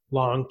work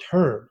long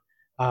term.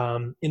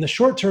 In the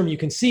short term, you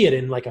can see it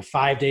in like a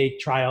 5-day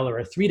trial or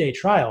a 3-day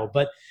trial.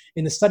 But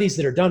in the studies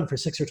that are done for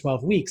 6 or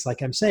 12 weeks,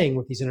 like I'm saying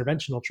with these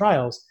interventional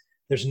trials,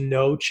 there's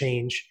no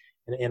change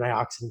in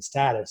antioxidant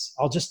status.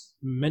 I'll just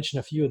mention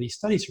a few of these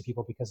studies for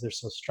people because they're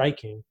so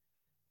striking.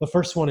 The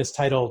first one is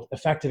titled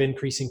Effective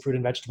Increasing Fruit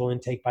and Vegetable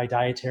Intake by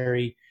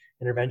Dietary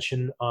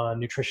Intervention on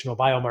Nutritional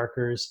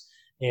Biomarkers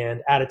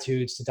and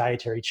Attitudes to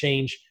Dietary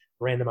Change,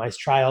 randomized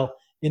trial.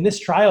 In this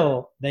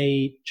trial,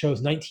 they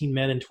chose 19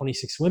 men and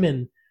 26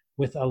 women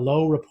with a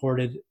low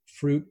reported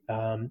fruit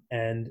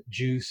and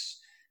juice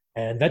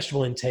and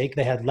vegetable intake.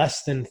 They had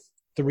less than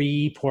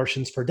 3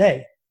 portions per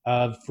day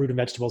of fruit and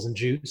vegetables and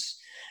juice,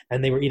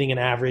 and they were eating an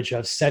average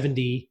of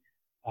 70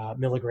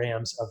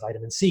 milligrams of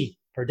vitamin C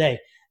per day.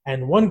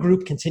 And one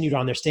group continued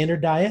on their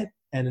standard diet,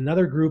 and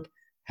another group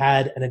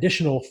had an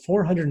additional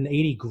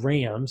 480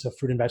 grams of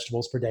fruit and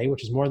vegetables per day,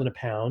 which is more than a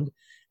pound,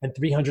 and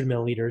 300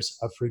 milliliters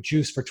of fruit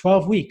juice for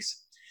 12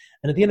 weeks.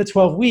 And at the end of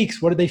 12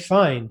 weeks, what did they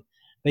find?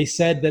 They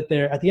said that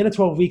at the end of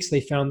 12 weeks,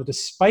 they found that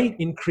despite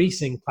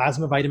increasing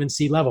plasma vitamin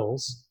C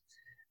levels,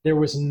 there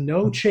was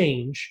no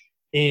change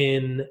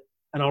in,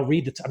 and I'm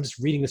just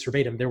reading this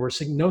verbatim, there were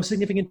no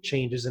significant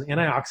changes in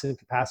antioxidant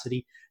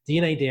capacity,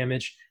 DNA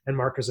damage, and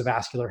markers of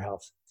vascular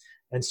health.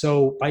 And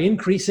so by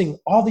increasing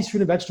all these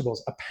fruit and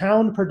vegetables, a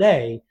pound per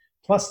day,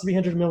 plus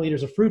 300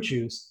 milliliters of fruit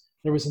juice,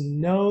 there was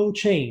no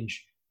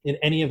change in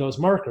any of those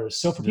markers.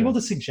 So for people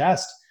to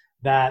suggest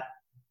that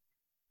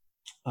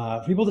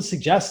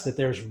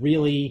there's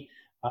really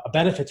a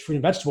benefit to fruit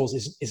and vegetables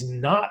is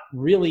not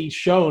really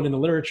shown in the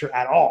literature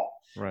at all.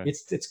 Right.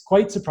 It's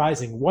quite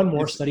surprising. One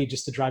more study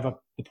just to drive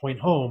up the point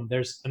home.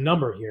 There's a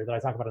number here that I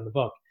talk about in the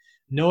book.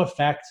 No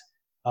effect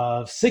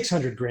of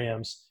 600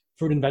 grams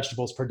fruit and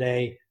vegetables per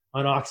day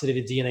on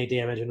oxidative DNA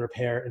damage and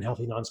repair in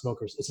healthy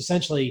non-smokers. It's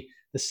essentially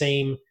the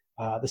same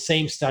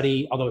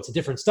study, although it's a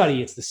different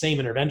study. It's the same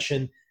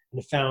intervention,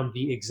 and it found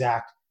the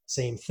exact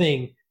same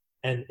thing.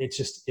 And it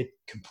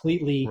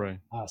completely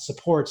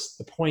supports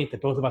the point that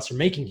both of us are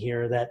making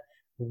here, that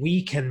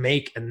we can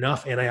make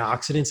enough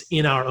antioxidants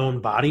in our own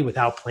body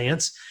without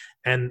plants.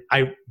 And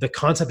the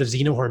concept of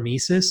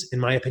xenohormesis, in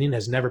my opinion,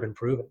 has never been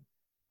proven.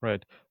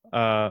 Right.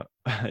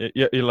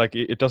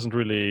 It doesn't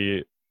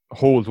really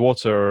hold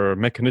water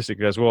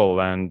mechanistically as well.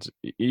 And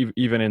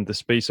even in the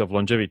space of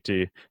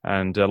longevity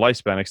and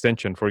lifespan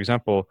extension, for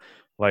example,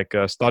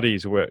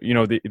 studies where,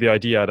 the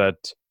idea that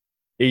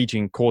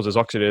aging causes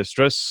oxidative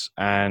stress,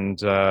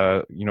 and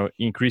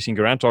increasing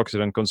your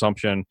antioxidant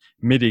consumption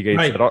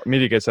mitigates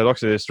that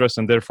oxidative stress,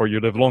 and therefore you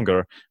live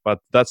longer. But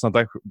that's not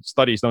that.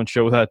 Studies don't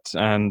show that,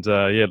 and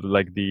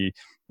the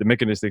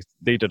mechanistic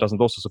data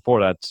doesn't also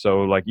support that.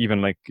 So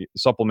even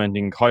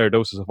supplementing higher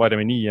doses of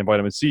vitamin E and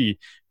vitamin C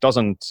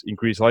doesn't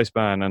increase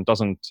lifespan and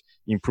doesn't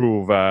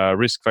improve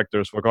risk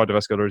factors for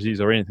cardiovascular disease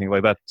or anything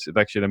like that. It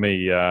actually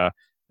may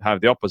have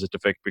the opposite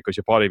effect, because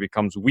your body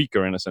becomes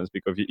weaker in a sense,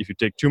 because if you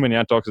take too many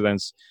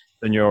antioxidants,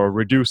 then you're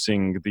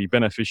reducing the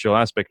beneficial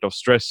aspect of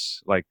stress.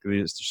 Like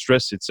the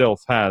stress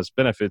itself has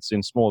benefits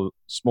in small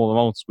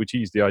amounts, which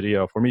is the idea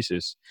of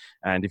hormesis.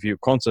 And if you're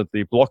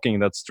constantly blocking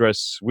that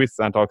stress with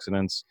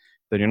antioxidants,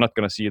 then you're not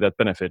going to see that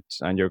benefit,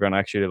 and you're going to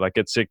actually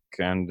get sick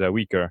and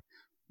weaker.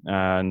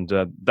 And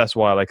that's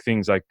why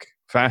things like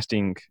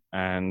fasting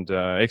and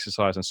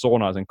exercise and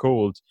saunas and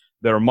cold,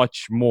 they're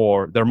much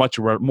more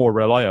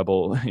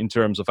reliable in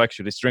terms of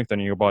actually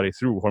strengthening your body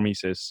through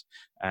hormesis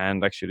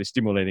and actually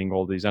stimulating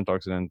all these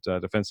antioxidant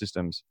defense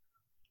systems.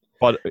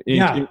 But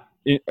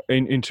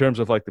in terms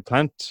of the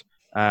plant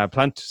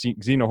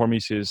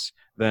xenohormesis,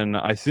 then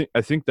I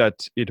think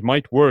that it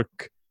might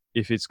work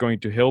if it's going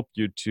to help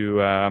you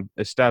to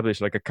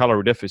establish a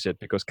calorie deficit,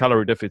 because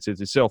calorie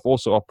deficit itself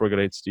also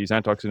upregulates these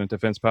antioxidant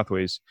defense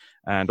pathways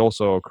and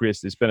also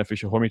creates this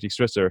beneficial hormetic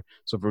stressor.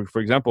 So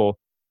for example,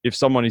 if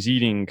someone is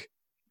eating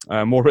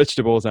more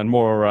vegetables and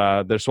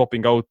more, they're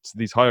swapping out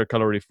these higher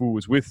calorie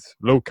foods with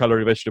low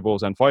calorie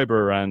vegetables and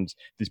fiber and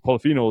these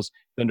polyphenols,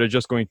 then they're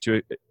just going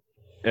to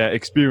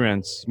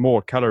experience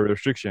more calorie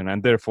restriction,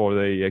 and therefore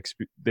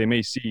they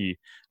may see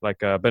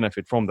a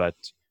benefit from that.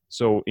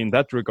 So in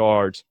that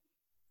regard,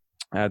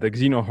 the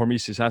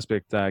xenohormesis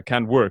aspect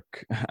can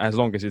work as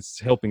long as it's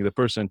helping the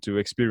person to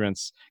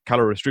experience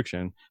calorie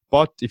restriction.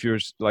 But if you're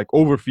like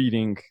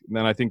overfeeding,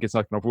 then I think it's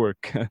not going to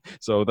work.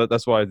 So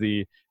that's why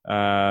these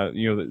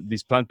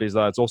plant-based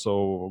diets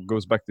also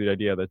goes back to the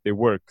idea that they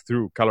work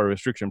through calorie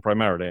restriction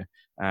primarily,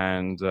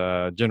 and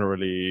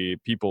generally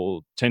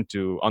people tend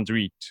to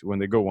undereat when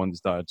they go on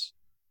these diets.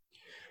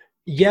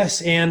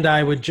 Yes, and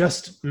I would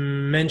just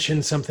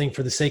mention something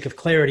for the sake of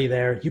clarity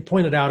there. You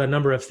pointed out a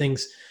number of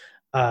things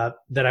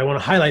that I want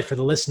to highlight for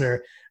the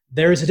listener.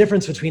 There is a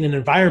difference between an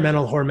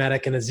environmental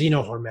hormetic and a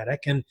xenohormetic,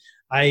 and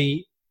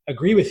I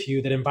agree with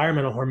you that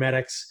environmental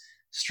hormetics,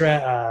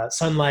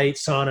 sunlight,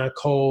 sauna,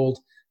 cold,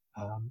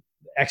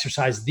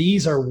 exercise,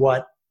 these are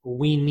what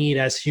we need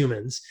as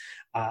humans.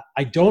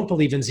 I don't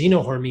believe in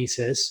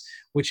xenohormesis,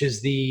 which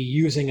is the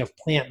using of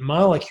plant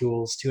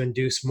molecules to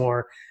induce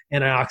more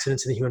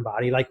antioxidants in the human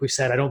body. Like we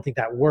said, I don't think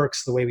that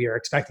works the way we are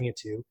expecting it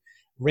to.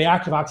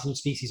 Reactive oxygen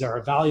species are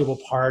a valuable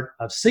part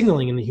of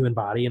signaling in the human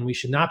body, and we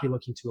should not be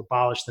looking to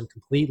abolish them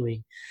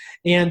completely.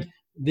 And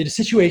the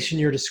situation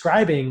you're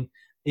describing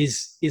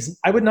is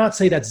I would not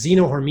say that's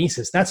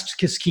xenohormesis. That's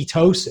just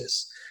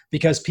ketosis,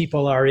 because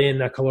people are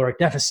in a caloric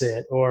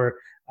deficit, or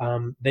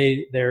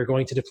they're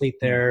going to deplete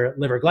their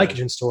liver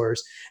glycogen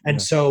stores.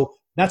 And so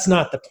that's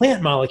not the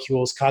plant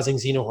molecules causing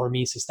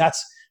xenohormesis.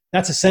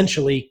 That's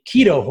essentially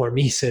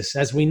ketohormesis.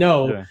 As we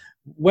know,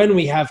 when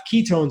we have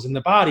ketones in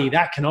the body,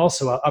 that can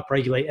also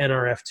upregulate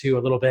NRF2 a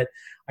little bit.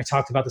 I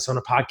talked about this on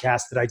a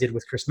podcast that I did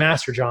with Chris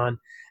Masterjohn.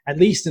 At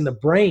least in the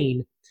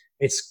brain,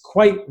 it's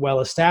quite well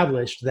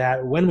established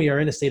that when we are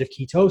in a state of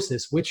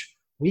ketosis, which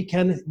we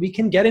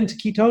can get into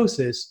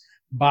ketosis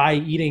by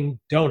eating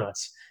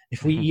donuts,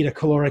 if we eat a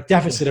caloric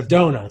deficit of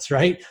donuts,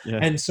 right? Yeah.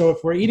 And so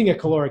if we're eating a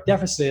caloric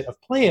deficit of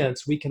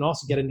plants, we can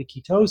also get into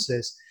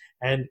ketosis.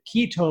 And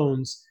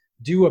ketones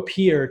do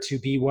appear to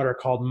be what are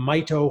called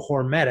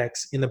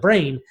mitohormetics in the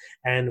brain,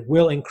 and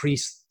will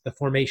increase the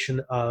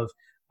formation of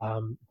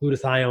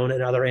glutathione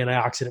and other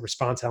antioxidant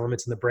response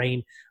elements in the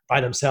brain by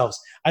themselves.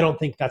 I don't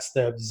think that's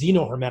the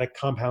xenohormetic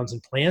compounds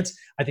in plants.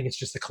 I think it's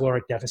just a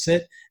caloric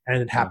deficit,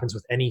 and it happens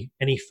with any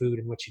food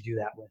in which you do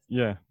that with.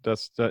 Yeah,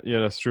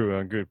 that's true.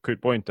 A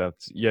good point. That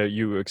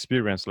you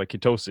experience like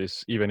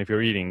ketosis even if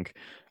you're eating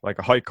like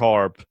a high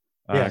carb,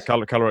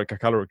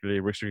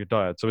 calorically restricted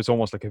diet. So it's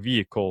almost like a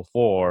vehicle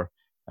for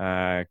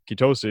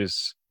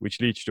ketosis,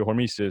 which leads to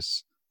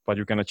hormesis, but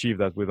you can achieve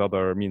that with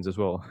other means as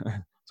well.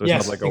 So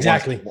it's not like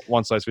a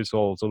one size fits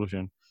all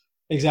solution.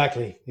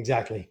 Exactly.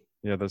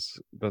 Yeah,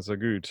 that's a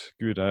good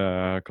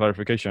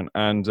clarification,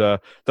 and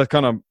that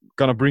kind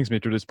of brings me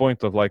to this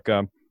point of like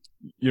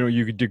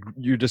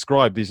you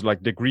describe these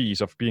like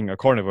degrees of being a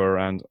carnivore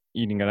and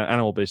eating an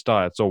animal-based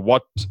diet. So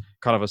what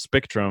kind of a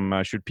spectrum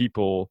should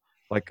people,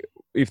 like,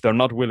 if they're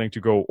not willing to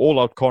go all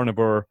out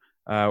carnivore,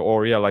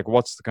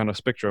 what's the kind of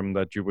spectrum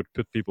that you would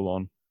put people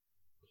on?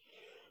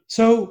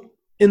 So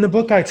in the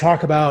book, I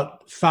talk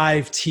about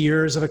 5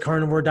 tiers of a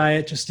carnivore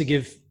diet, just to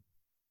give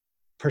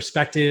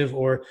perspective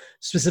or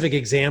specific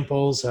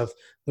examples of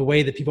the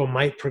way that people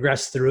might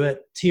progress through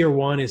it. Tier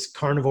 1 is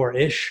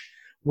carnivore-ish,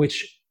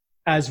 which,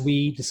 as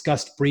we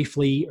discussed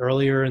briefly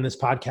earlier in this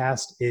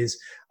podcast, is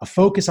a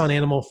focus on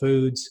animal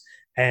foods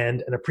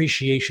and an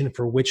appreciation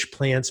for which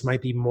plants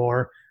might be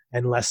more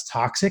and less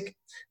toxic.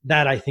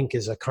 That, I think,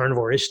 is a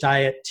carnivore-ish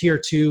diet. Tier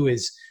 2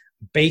 is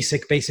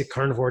basic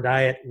carnivore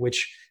diet,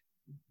 which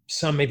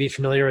some may be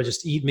familiar with,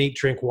 just eat meat,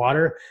 drink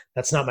water.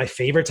 That's not my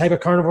favorite type of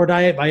carnivore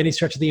diet by any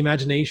stretch of the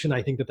imagination.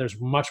 I think that there's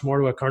much more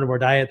to a carnivore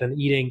diet than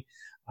eating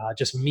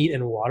just meat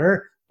and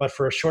water. But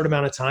for a short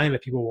amount of time,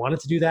 if people wanted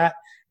to do that,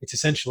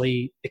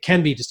 it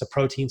can be just a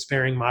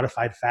protein-sparing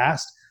modified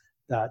fast.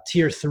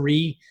 Tier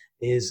 3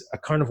 is a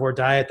carnivore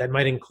diet that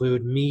might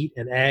include meat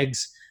and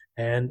eggs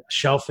and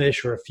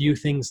shellfish or a few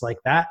things like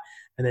that.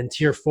 And then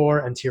Tier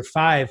 4 and Tier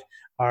 5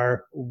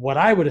 are what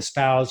I would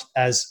espouse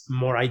as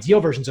more ideal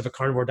versions of a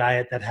carnivore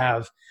diet that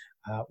have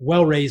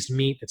well-raised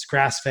meat that's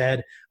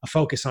grass-fed, a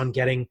focus on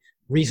getting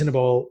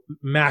reasonable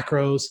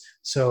macros.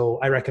 So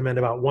I recommend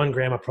about 1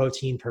 gram of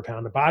protein per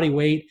pound of body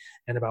weight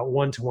and about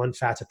 1-to-1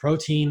 fat to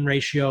protein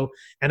ratio,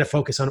 and a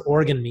focus on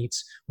organ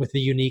meats with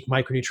the unique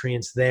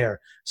micronutrients there.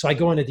 So I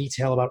go into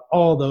detail about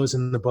all those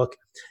in the book.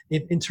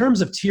 In terms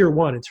of Tier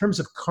 1, in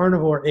terms of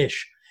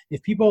carnivore-ish,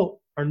 if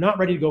people are not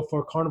ready to go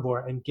for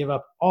carnivore and give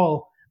up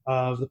all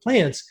of the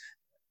plants,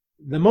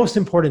 the most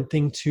important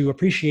thing to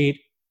appreciate,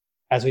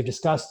 as we've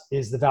discussed,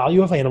 is the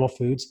value of animal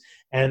foods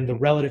and the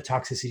relative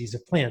toxicities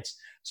of plants.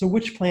 So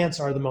which plants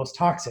are the most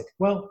toxic?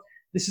 Well,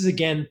 this is,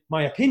 again,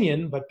 my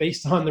opinion, but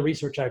based on the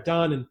research I've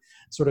done and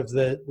sort of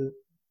the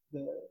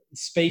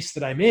space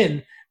that I'm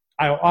in,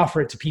 I'll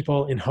offer it to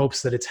people in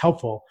hopes that it's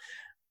helpful.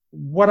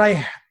 What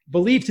I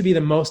believe to be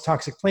the most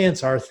toxic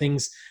plants are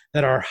things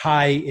that are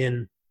high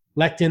in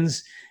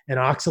lectins and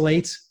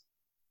oxalates.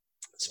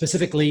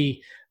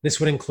 Specifically, this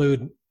would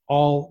include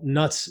all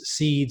nuts,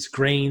 seeds,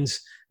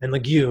 grains, and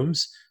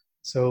legumes.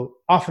 So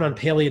often on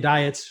paleo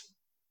diets,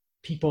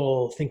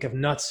 people think of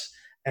nuts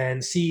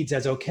and seeds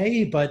as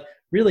okay, but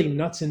really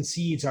nuts and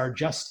seeds are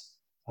just,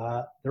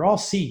 they're all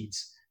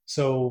seeds.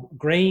 So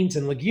grains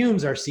and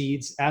legumes are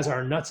seeds, as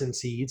are nuts and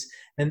seeds.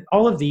 And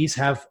all of these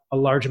have a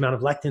large amount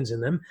of lectins in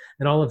them.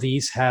 And all of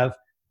these have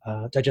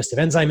digestive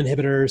enzyme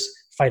inhibitors,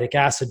 phytic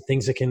acid,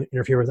 things that can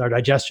interfere with our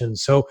digestion.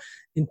 So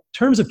in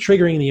terms of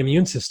triggering the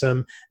immune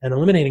system and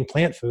eliminating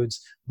plant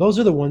foods, those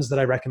are the ones that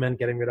I recommend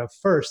getting rid of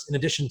first, in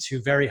addition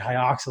to very high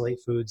oxalate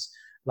foods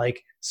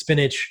like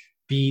spinach,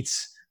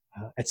 beets,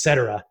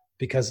 etc.,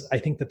 because I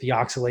think that the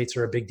oxalates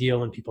are a big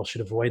deal and people should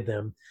avoid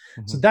them.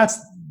 Mm-hmm. So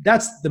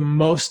that's the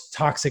most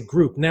toxic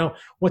group. Now,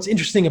 what's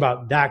interesting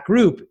about that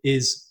group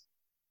is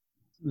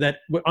that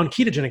on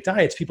ketogenic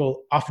diets,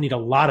 people often eat a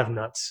lot of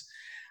nuts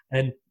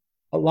and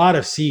a lot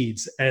of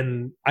seeds.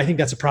 And I think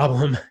that's a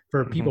problem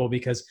for people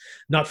because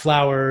nut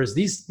flours,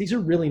 these are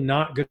really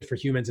not good for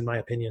humans, in my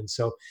opinion.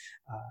 So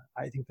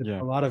I think that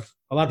a lot of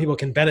people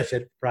can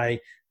benefit by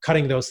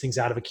cutting those things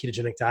out of a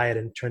ketogenic diet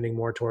and trending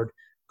more toward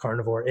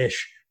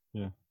carnivore-ish.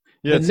 Yeah.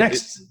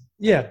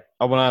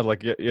 I want to add,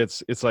 like,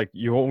 it's like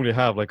you only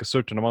have like a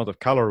certain amount of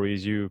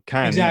calories you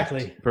can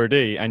eat per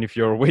day, and if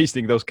you're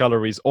wasting those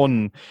calories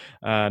on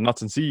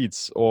nuts and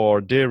seeds or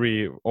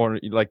dairy, or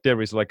like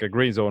dairy is like a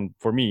gray zone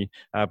for me,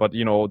 but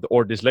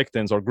or these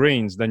lectins or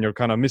grains, then you're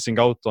kind of missing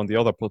out on the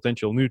other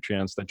potential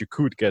nutrients that you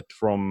could get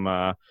from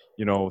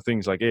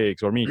things like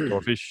eggs or meat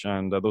or fish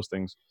and those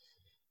things.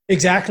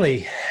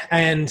 Exactly,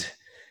 and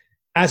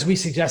as we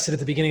suggested at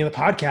the beginning of the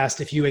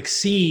podcast, if you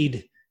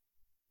exceed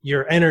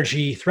your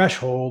energy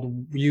threshold,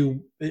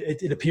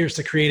 it appears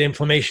to create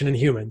inflammation in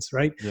humans,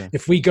 right? Yeah.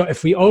 If we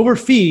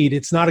overfeed,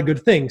 it's not a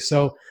good thing.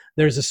 So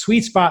there's a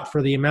sweet spot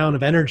for the amount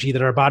of energy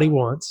that our body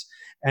wants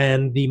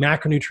and the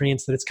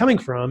macronutrients that it's coming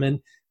from. And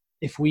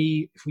if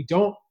we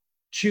don't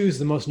choose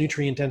the most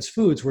nutrient dense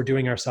foods, we're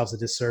doing ourselves a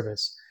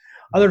disservice.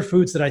 Other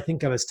foods that I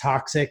think of as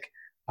toxic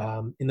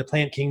in the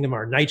plant kingdom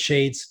are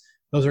nightshades.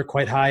 Those are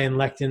quite high in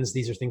lectins.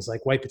 These are things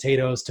like white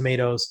potatoes,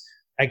 tomatoes,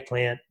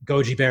 eggplant,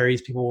 goji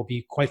berries. People will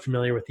be quite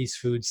familiar with these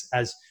foods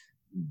as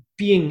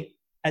being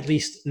at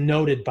least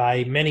noted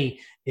by many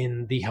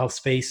in the health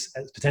space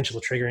as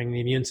potential triggering the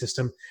immune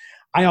system.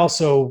 I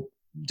also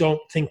don't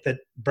think that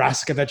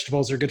brassica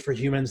vegetables are good for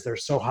humans. They're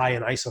so high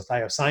in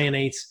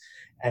isothiocyanates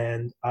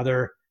and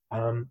other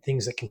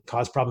things that can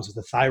cause problems with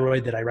the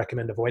thyroid that I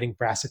recommend avoiding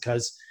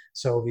brassicas.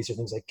 So these are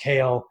things like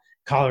kale,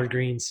 collard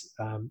greens,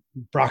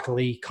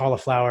 broccoli,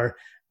 cauliflower.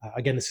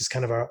 Again, this is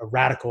kind of a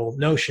radical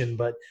notion,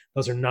 but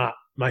those are not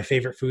my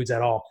favorite foods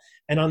at all.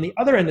 And on the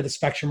other end of the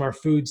spectrum are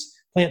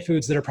plant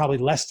foods that are probably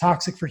less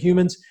toxic for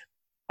humans.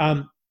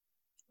 I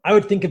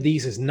would think of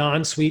these as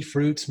non-sweet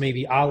fruits,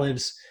 maybe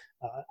olives,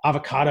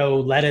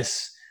 avocado,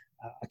 lettuce,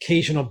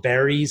 occasional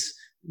berries.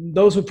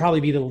 Those would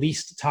probably be the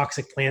least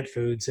toxic plant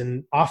foods.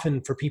 And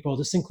often for people,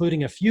 just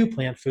including a few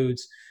plant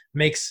foods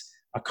makes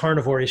a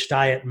carnivore-ish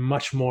diet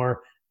much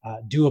more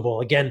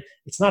doable. Again,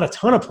 it's not a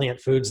ton of plant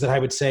foods that I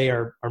would say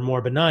are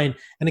more benign.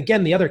 And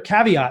again, the other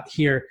caveat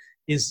here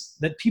is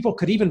that people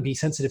could even be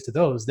sensitive to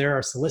those. There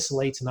are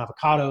salicylates in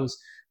avocados.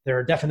 There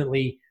are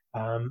definitely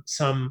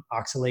some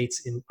oxalates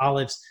in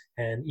olives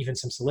and even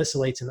some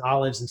salicylates in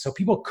olives. And so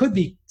people could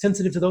be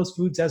sensitive to those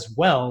foods as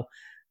well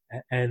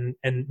and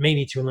may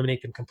need to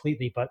eliminate them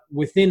completely. But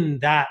within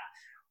that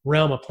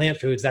realm of plant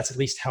foods, that's at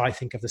least how I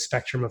think of the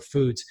spectrum of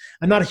foods.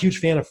 I'm not a huge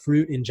fan of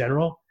fruit in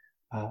general.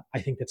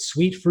 I think that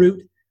sweet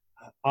fruit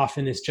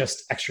often is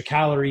just extra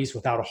calories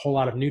without a whole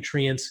lot of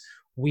nutrients.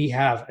 We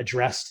have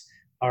addressed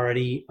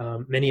already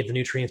many of the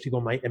nutrients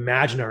people might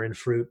imagine are in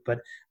fruit, but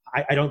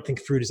I don't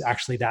think fruit is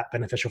actually that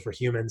beneficial for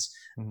humans.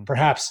 Mm-hmm.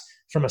 Perhaps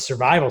from a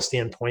survival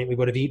standpoint, we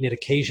would have eaten it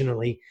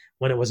occasionally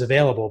when it was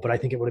available, but I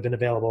think it would have been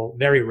available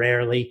very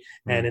rarely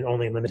and in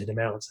only limited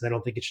amounts. And I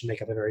don't think it should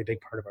make up a very big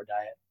part of our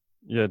diet.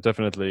 Yeah,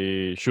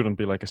 definitely shouldn't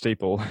be like a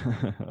staple.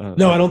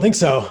 No, I don't think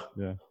so.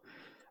 Yeah.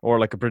 Or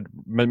like a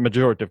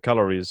majority of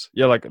calories.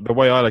 Yeah, like the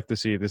way I like to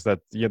see it is that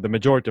the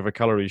majority of the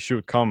calories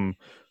should come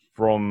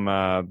from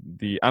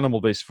the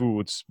animal-based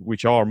foods,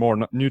 which are more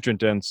nutrient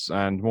dense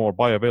and more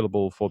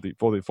bioavailable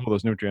for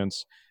those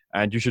nutrients.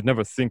 And you should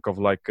never think of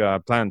like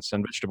plants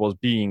and vegetables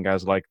being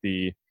as like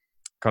the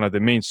kind of the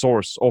main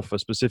source of a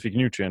specific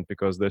nutrient,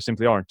 because they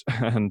simply aren't.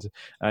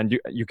 and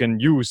you can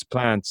use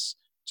plants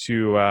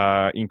to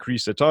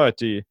increase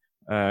satiety,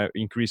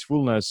 increase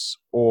fullness,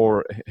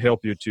 or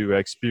help you to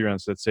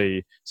experience, let's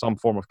say, some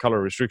form of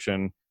calorie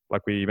restriction,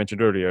 like we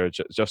mentioned earlier.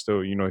 Just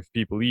so if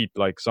people eat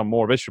like some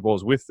more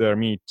vegetables with their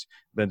meat,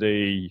 then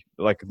they,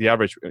 like the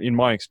average, in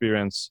my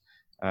experience,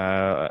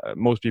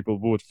 most people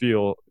would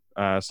feel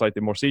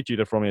slightly more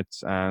satiated from it,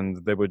 and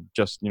they would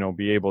just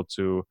be able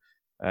to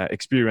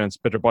experience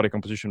better body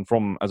composition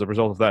as a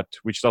result of that,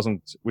 which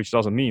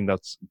doesn't mean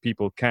that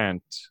people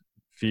can't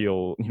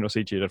feel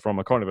satiated from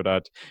a carnivore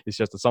diet. It's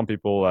just that some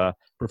people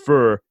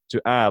prefer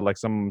to add like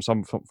some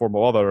form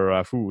of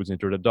other foods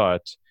into the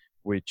diet,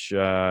 which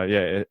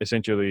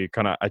essentially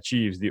kind of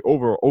achieves the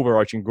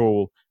overarching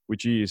goal,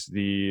 which is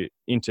the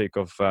intake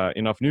of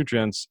enough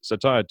nutrients,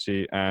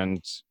 satiety,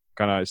 and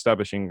kind of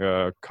establishing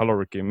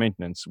caloric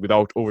maintenance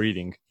without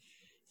overeating.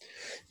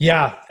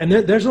 Yeah, and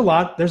there's a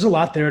lot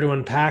there to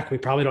unpack. We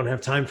probably don't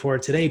have time for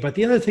it today, but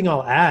the other thing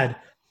I'll add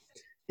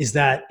is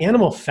that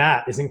animal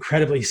fat is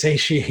incredibly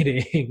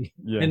satiating.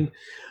 Yeah. And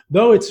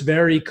though it's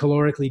very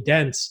calorically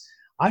dense,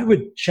 I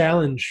would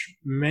challenge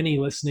many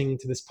listening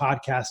to this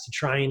podcast to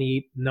try and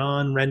eat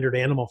non-rendered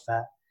animal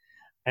fat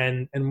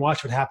and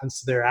watch what happens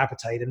to their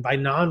appetite. And by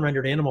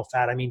non-rendered animal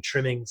fat, I mean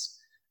trimmings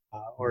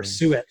or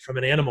suet from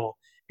an animal.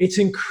 It's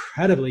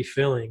incredibly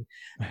filling.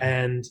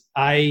 And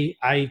I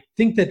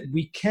think that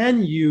we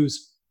can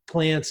use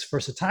plants for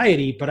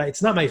satiety, but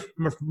it's not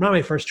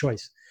my first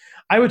choice.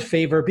 I would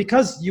favor,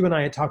 because you and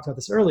I had talked about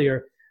this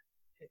earlier,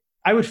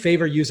 I would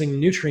favor using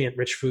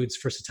nutrient-rich foods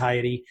for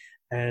satiety.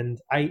 And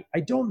I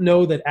don't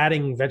know that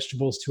adding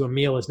vegetables to a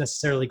meal is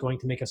necessarily going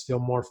to make us feel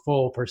more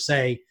full per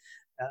se.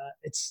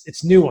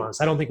 It's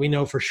nuanced. I don't think we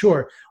know for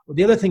sure.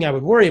 The other thing I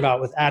would worry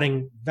about with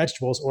adding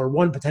vegetables, or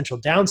one potential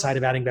downside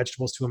of adding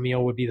vegetables to a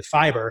meal, would be the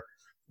fiber,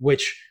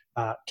 which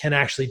can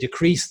actually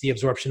decrease the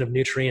absorption of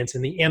nutrients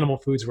in the animal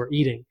foods we're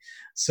eating.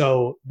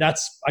 So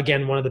that's,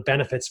 again, one of the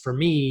benefits for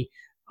me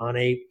on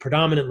a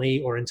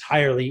predominantly or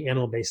entirely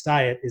animal-based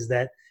diet, is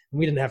that, and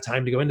we didn't have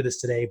time to go into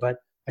this today, but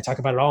I talk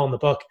about it all in the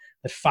book,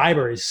 that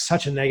fiber is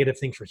such a negative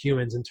thing for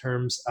humans in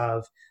terms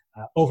of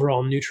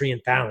overall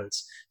nutrient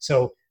balance.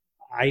 So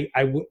I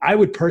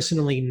would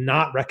personally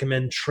not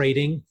recommend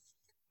trading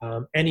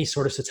any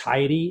sort of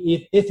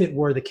satiety. If it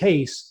were the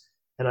case,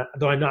 and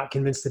though I'm not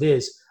convinced it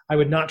is, I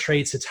would not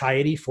trade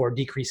satiety for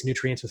decreased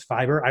nutrients with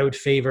fiber. I would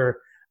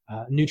favor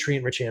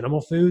nutrient-rich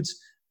animal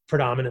foods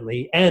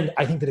predominantly. And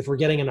I think that if we're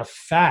getting enough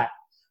fat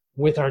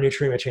with our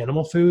nutrient-rich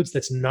animal foods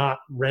that's not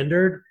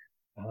rendered,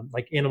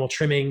 like animal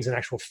trimmings and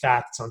actual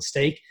fat that's on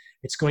steak,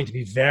 it's going to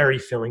be very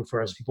filling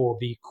for us. People will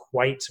be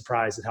quite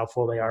surprised at how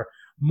full they are.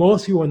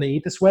 Most people, when they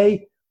eat this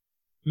way,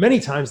 many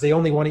times they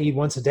only want to eat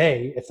once a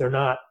day if they're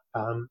not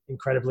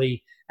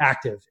incredibly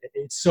active.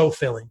 It's so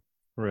filling.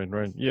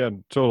 Right. Yeah,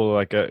 totally.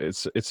 Like I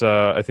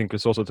think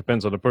this also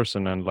depends on the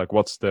person and like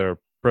what's their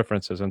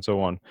preferences and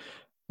so on.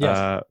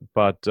 Yes.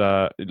 But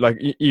like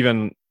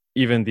even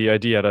the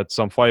idea that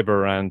some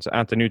fiber and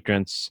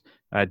anti-nutrients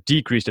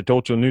decrease the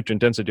total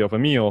nutrient density of a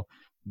meal,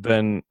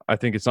 then I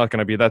think it's not going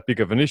to be that big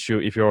of an issue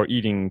if you're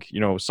eating,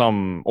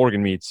 some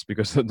organ meats,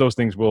 because those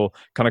things will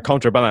kind of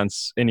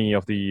counterbalance any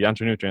of the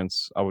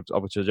anti-nutrients. I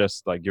would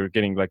suggest, like, you're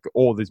getting like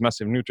all these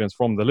massive nutrients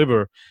from the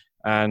liver,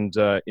 and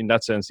in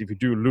that sense, if you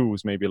do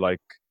lose maybe,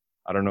 like,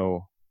 I don't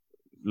know,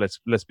 let's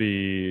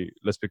be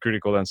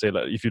critical and say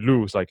that if you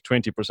lose like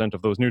 20%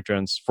 of those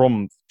nutrients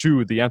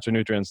to the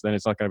anti-nutrients, then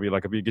it's not going to be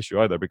like a big issue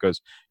either,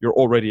 because you're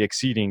already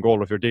exceeding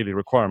all of your daily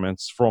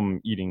requirements from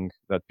eating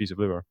that piece of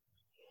liver.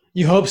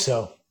 You hope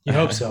so.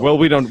 Well,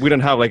 we don't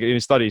have like any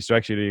studies to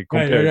actually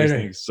compare these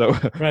things, so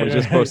we're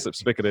just both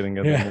speculating.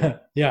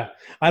 Yeah.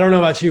 I don't know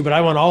about you, but I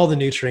want all the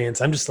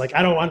nutrients. I'm just like,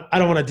 I don't want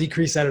to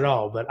decrease that at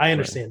all. But I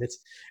understand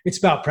it's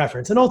about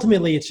preference, and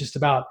ultimately, it's just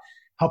about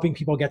helping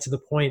people get to the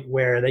point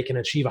where they can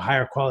achieve a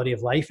higher quality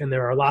of life. And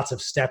there are lots of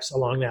steps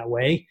along that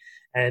way.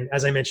 And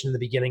as I mentioned in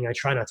the beginning, I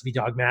try not to be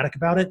dogmatic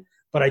about it,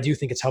 but I do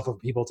think it's helpful for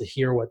people to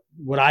hear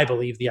what I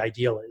believe the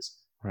ideal is.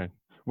 Right.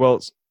 Well,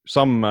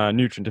 some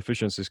nutrient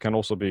deficiencies can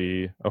also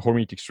be a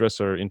hormetic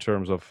stressor in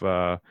terms of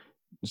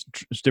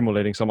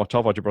stimulating some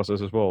autophagy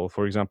process as well.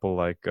 For example,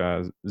 like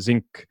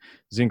zinc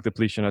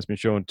depletion has been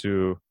shown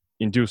to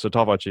induce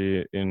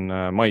autophagy in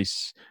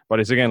mice, but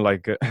it's again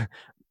like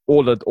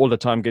all the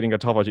time getting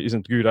autophagy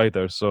isn't good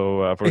either.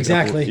 So for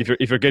example,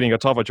 if you're getting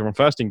autophagy from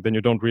fasting, then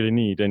you don't really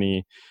need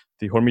the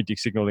hormetic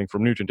signaling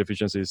from nutrient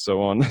deficiencies,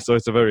 so on. So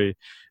it's a very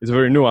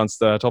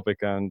nuanced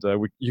topic, and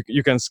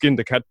you can skin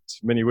the cat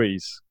many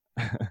ways.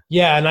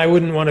 Yeah, and I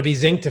wouldn't want to be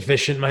zinc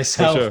deficient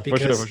myself,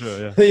 because for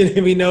sure,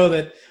 yeah. we know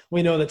that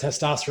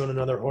testosterone and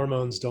other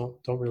hormones don't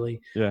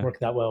really work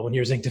that well when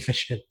you're zinc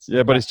deficient.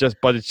 Yeah, but it's just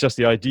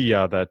the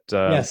idea that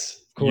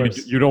yes, of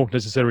course, you don't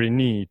necessarily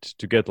need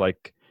to get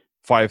like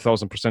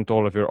 5,000%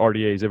 all of your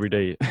RDAs every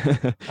day.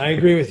 I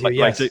agree with you.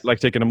 Yes, like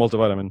taking a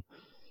multivitamin.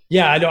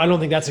 Yeah, I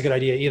don't think that's a good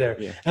idea either.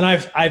 Yeah. And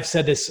I've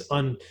said this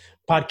on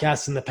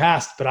podcasts in the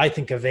past, but I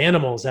think of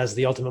animals as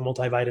the ultimate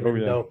multivitamin.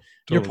 Though totally.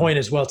 Your point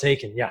is well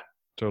taken. Yeah.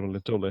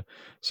 Totally.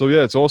 So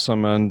yeah, it's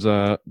awesome, and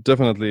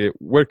definitely,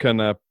 where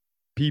can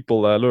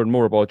people learn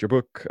more about your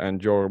book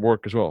and your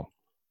work as well?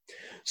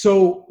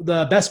 So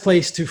the best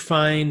place to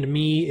find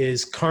me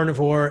is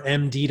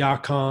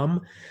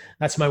carnivoremd.com.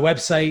 That's my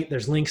website.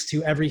 There's links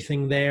to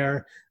everything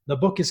there. The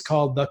book is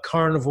called The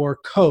Carnivore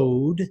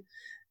Code,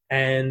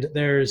 and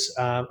there's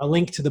a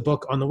link to the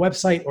book on the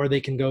website, or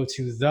they can go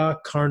to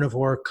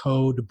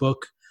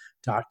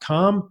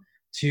thecarnivorecodebook.com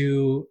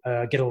to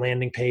get a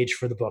landing page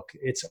for the book.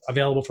 It's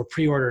available for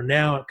pre-order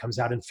now. It comes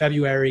out in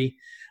February.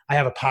 I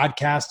have a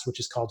podcast, which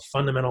is called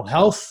Fundamental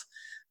Health.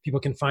 People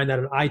can find that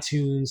on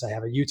iTunes. I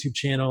have a YouTube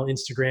channel,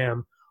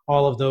 Instagram.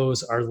 All of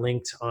those are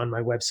linked on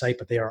my website,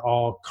 but they are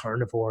all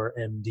Carnivore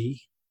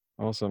MD.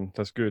 Awesome.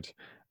 That's good.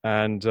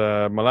 And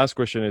my last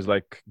question is,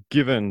 like,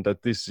 given that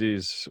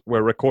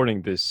we're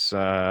recording this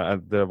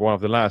at one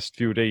of the last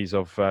few days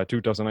of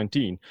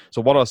 2019.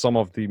 So what are some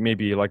of the,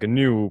 maybe like a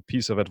new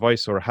piece of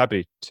advice or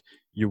habit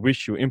you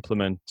wish you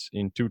implement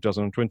in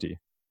 2020?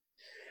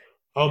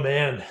 Oh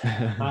man.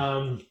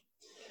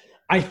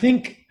 I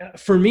think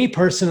for me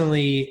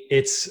personally,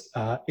 it's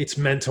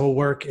mental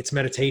work, it's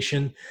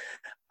meditation.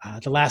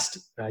 The last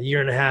year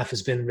and a half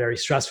has been very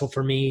stressful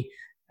for me.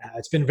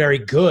 It's been very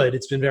good.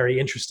 It's been very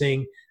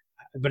interesting,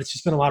 but it's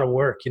just been a lot of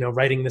work,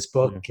 writing this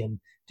book and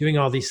doing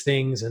all these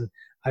things. And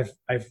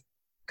I've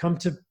come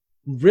to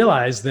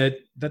realize that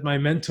my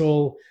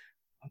mental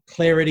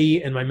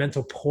clarity and my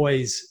mental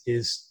poise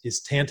is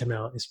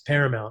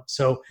paramount.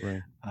 So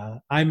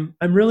I'm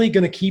really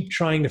going to keep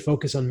trying to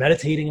focus on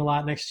meditating a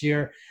lot next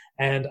year.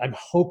 And I'm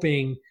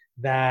hoping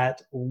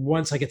that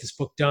once I get this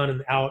book done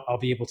and out, I'll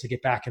be able to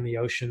get back in the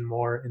ocean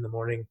more in the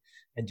morning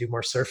and do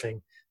more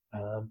surfing.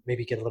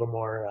 Maybe get a little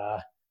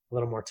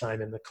more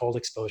time in the cold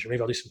exposure.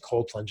 Maybe I'll do some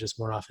cold plunges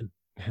more often.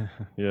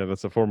 Yeah,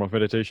 that's a form of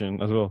meditation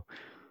as well.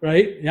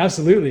 Right? Yeah,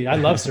 absolutely. I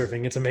love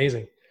surfing. It's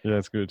amazing. Yeah,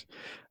 it's good.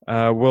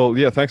 Well,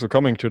 yeah, thanks for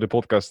coming to the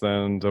podcast,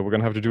 and we're going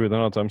to have to do it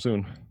another time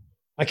soon.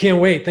 I can't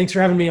wait. Thanks for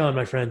having me on,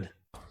 my friend.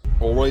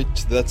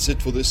 Alright, that's it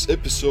for this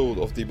episode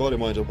of the Body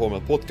Mind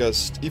Empowerment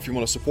Podcast. If you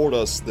want to support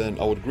us, then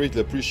I would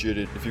greatly appreciate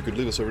it if you could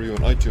leave us a review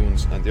on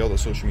iTunes and the other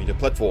social media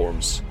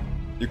platforms.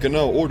 You can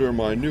now order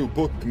my new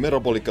book,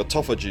 Metabolic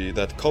Autophagy,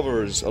 that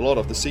covers a lot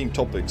of the same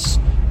topics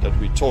that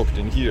we talked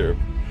in here.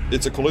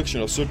 It's a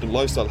collection of certain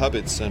lifestyle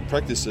habits and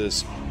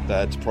practices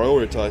that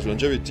prioritize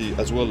longevity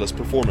as well as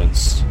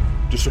performance.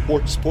 To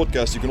support this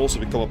podcast, you can also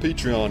become a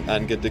Patreon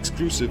and get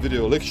exclusive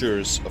video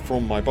lectures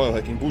from my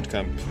biohacking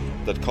bootcamp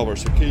that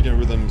covers circadian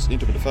rhythms,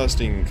 intermittent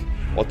fasting,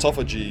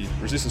 autophagy,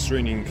 resistance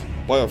training,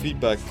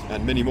 biofeedback,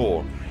 and many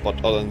more.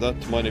 But other than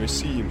that, my name is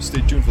Siim.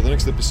 Stay tuned for the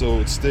next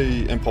episode.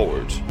 Stay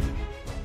empowered.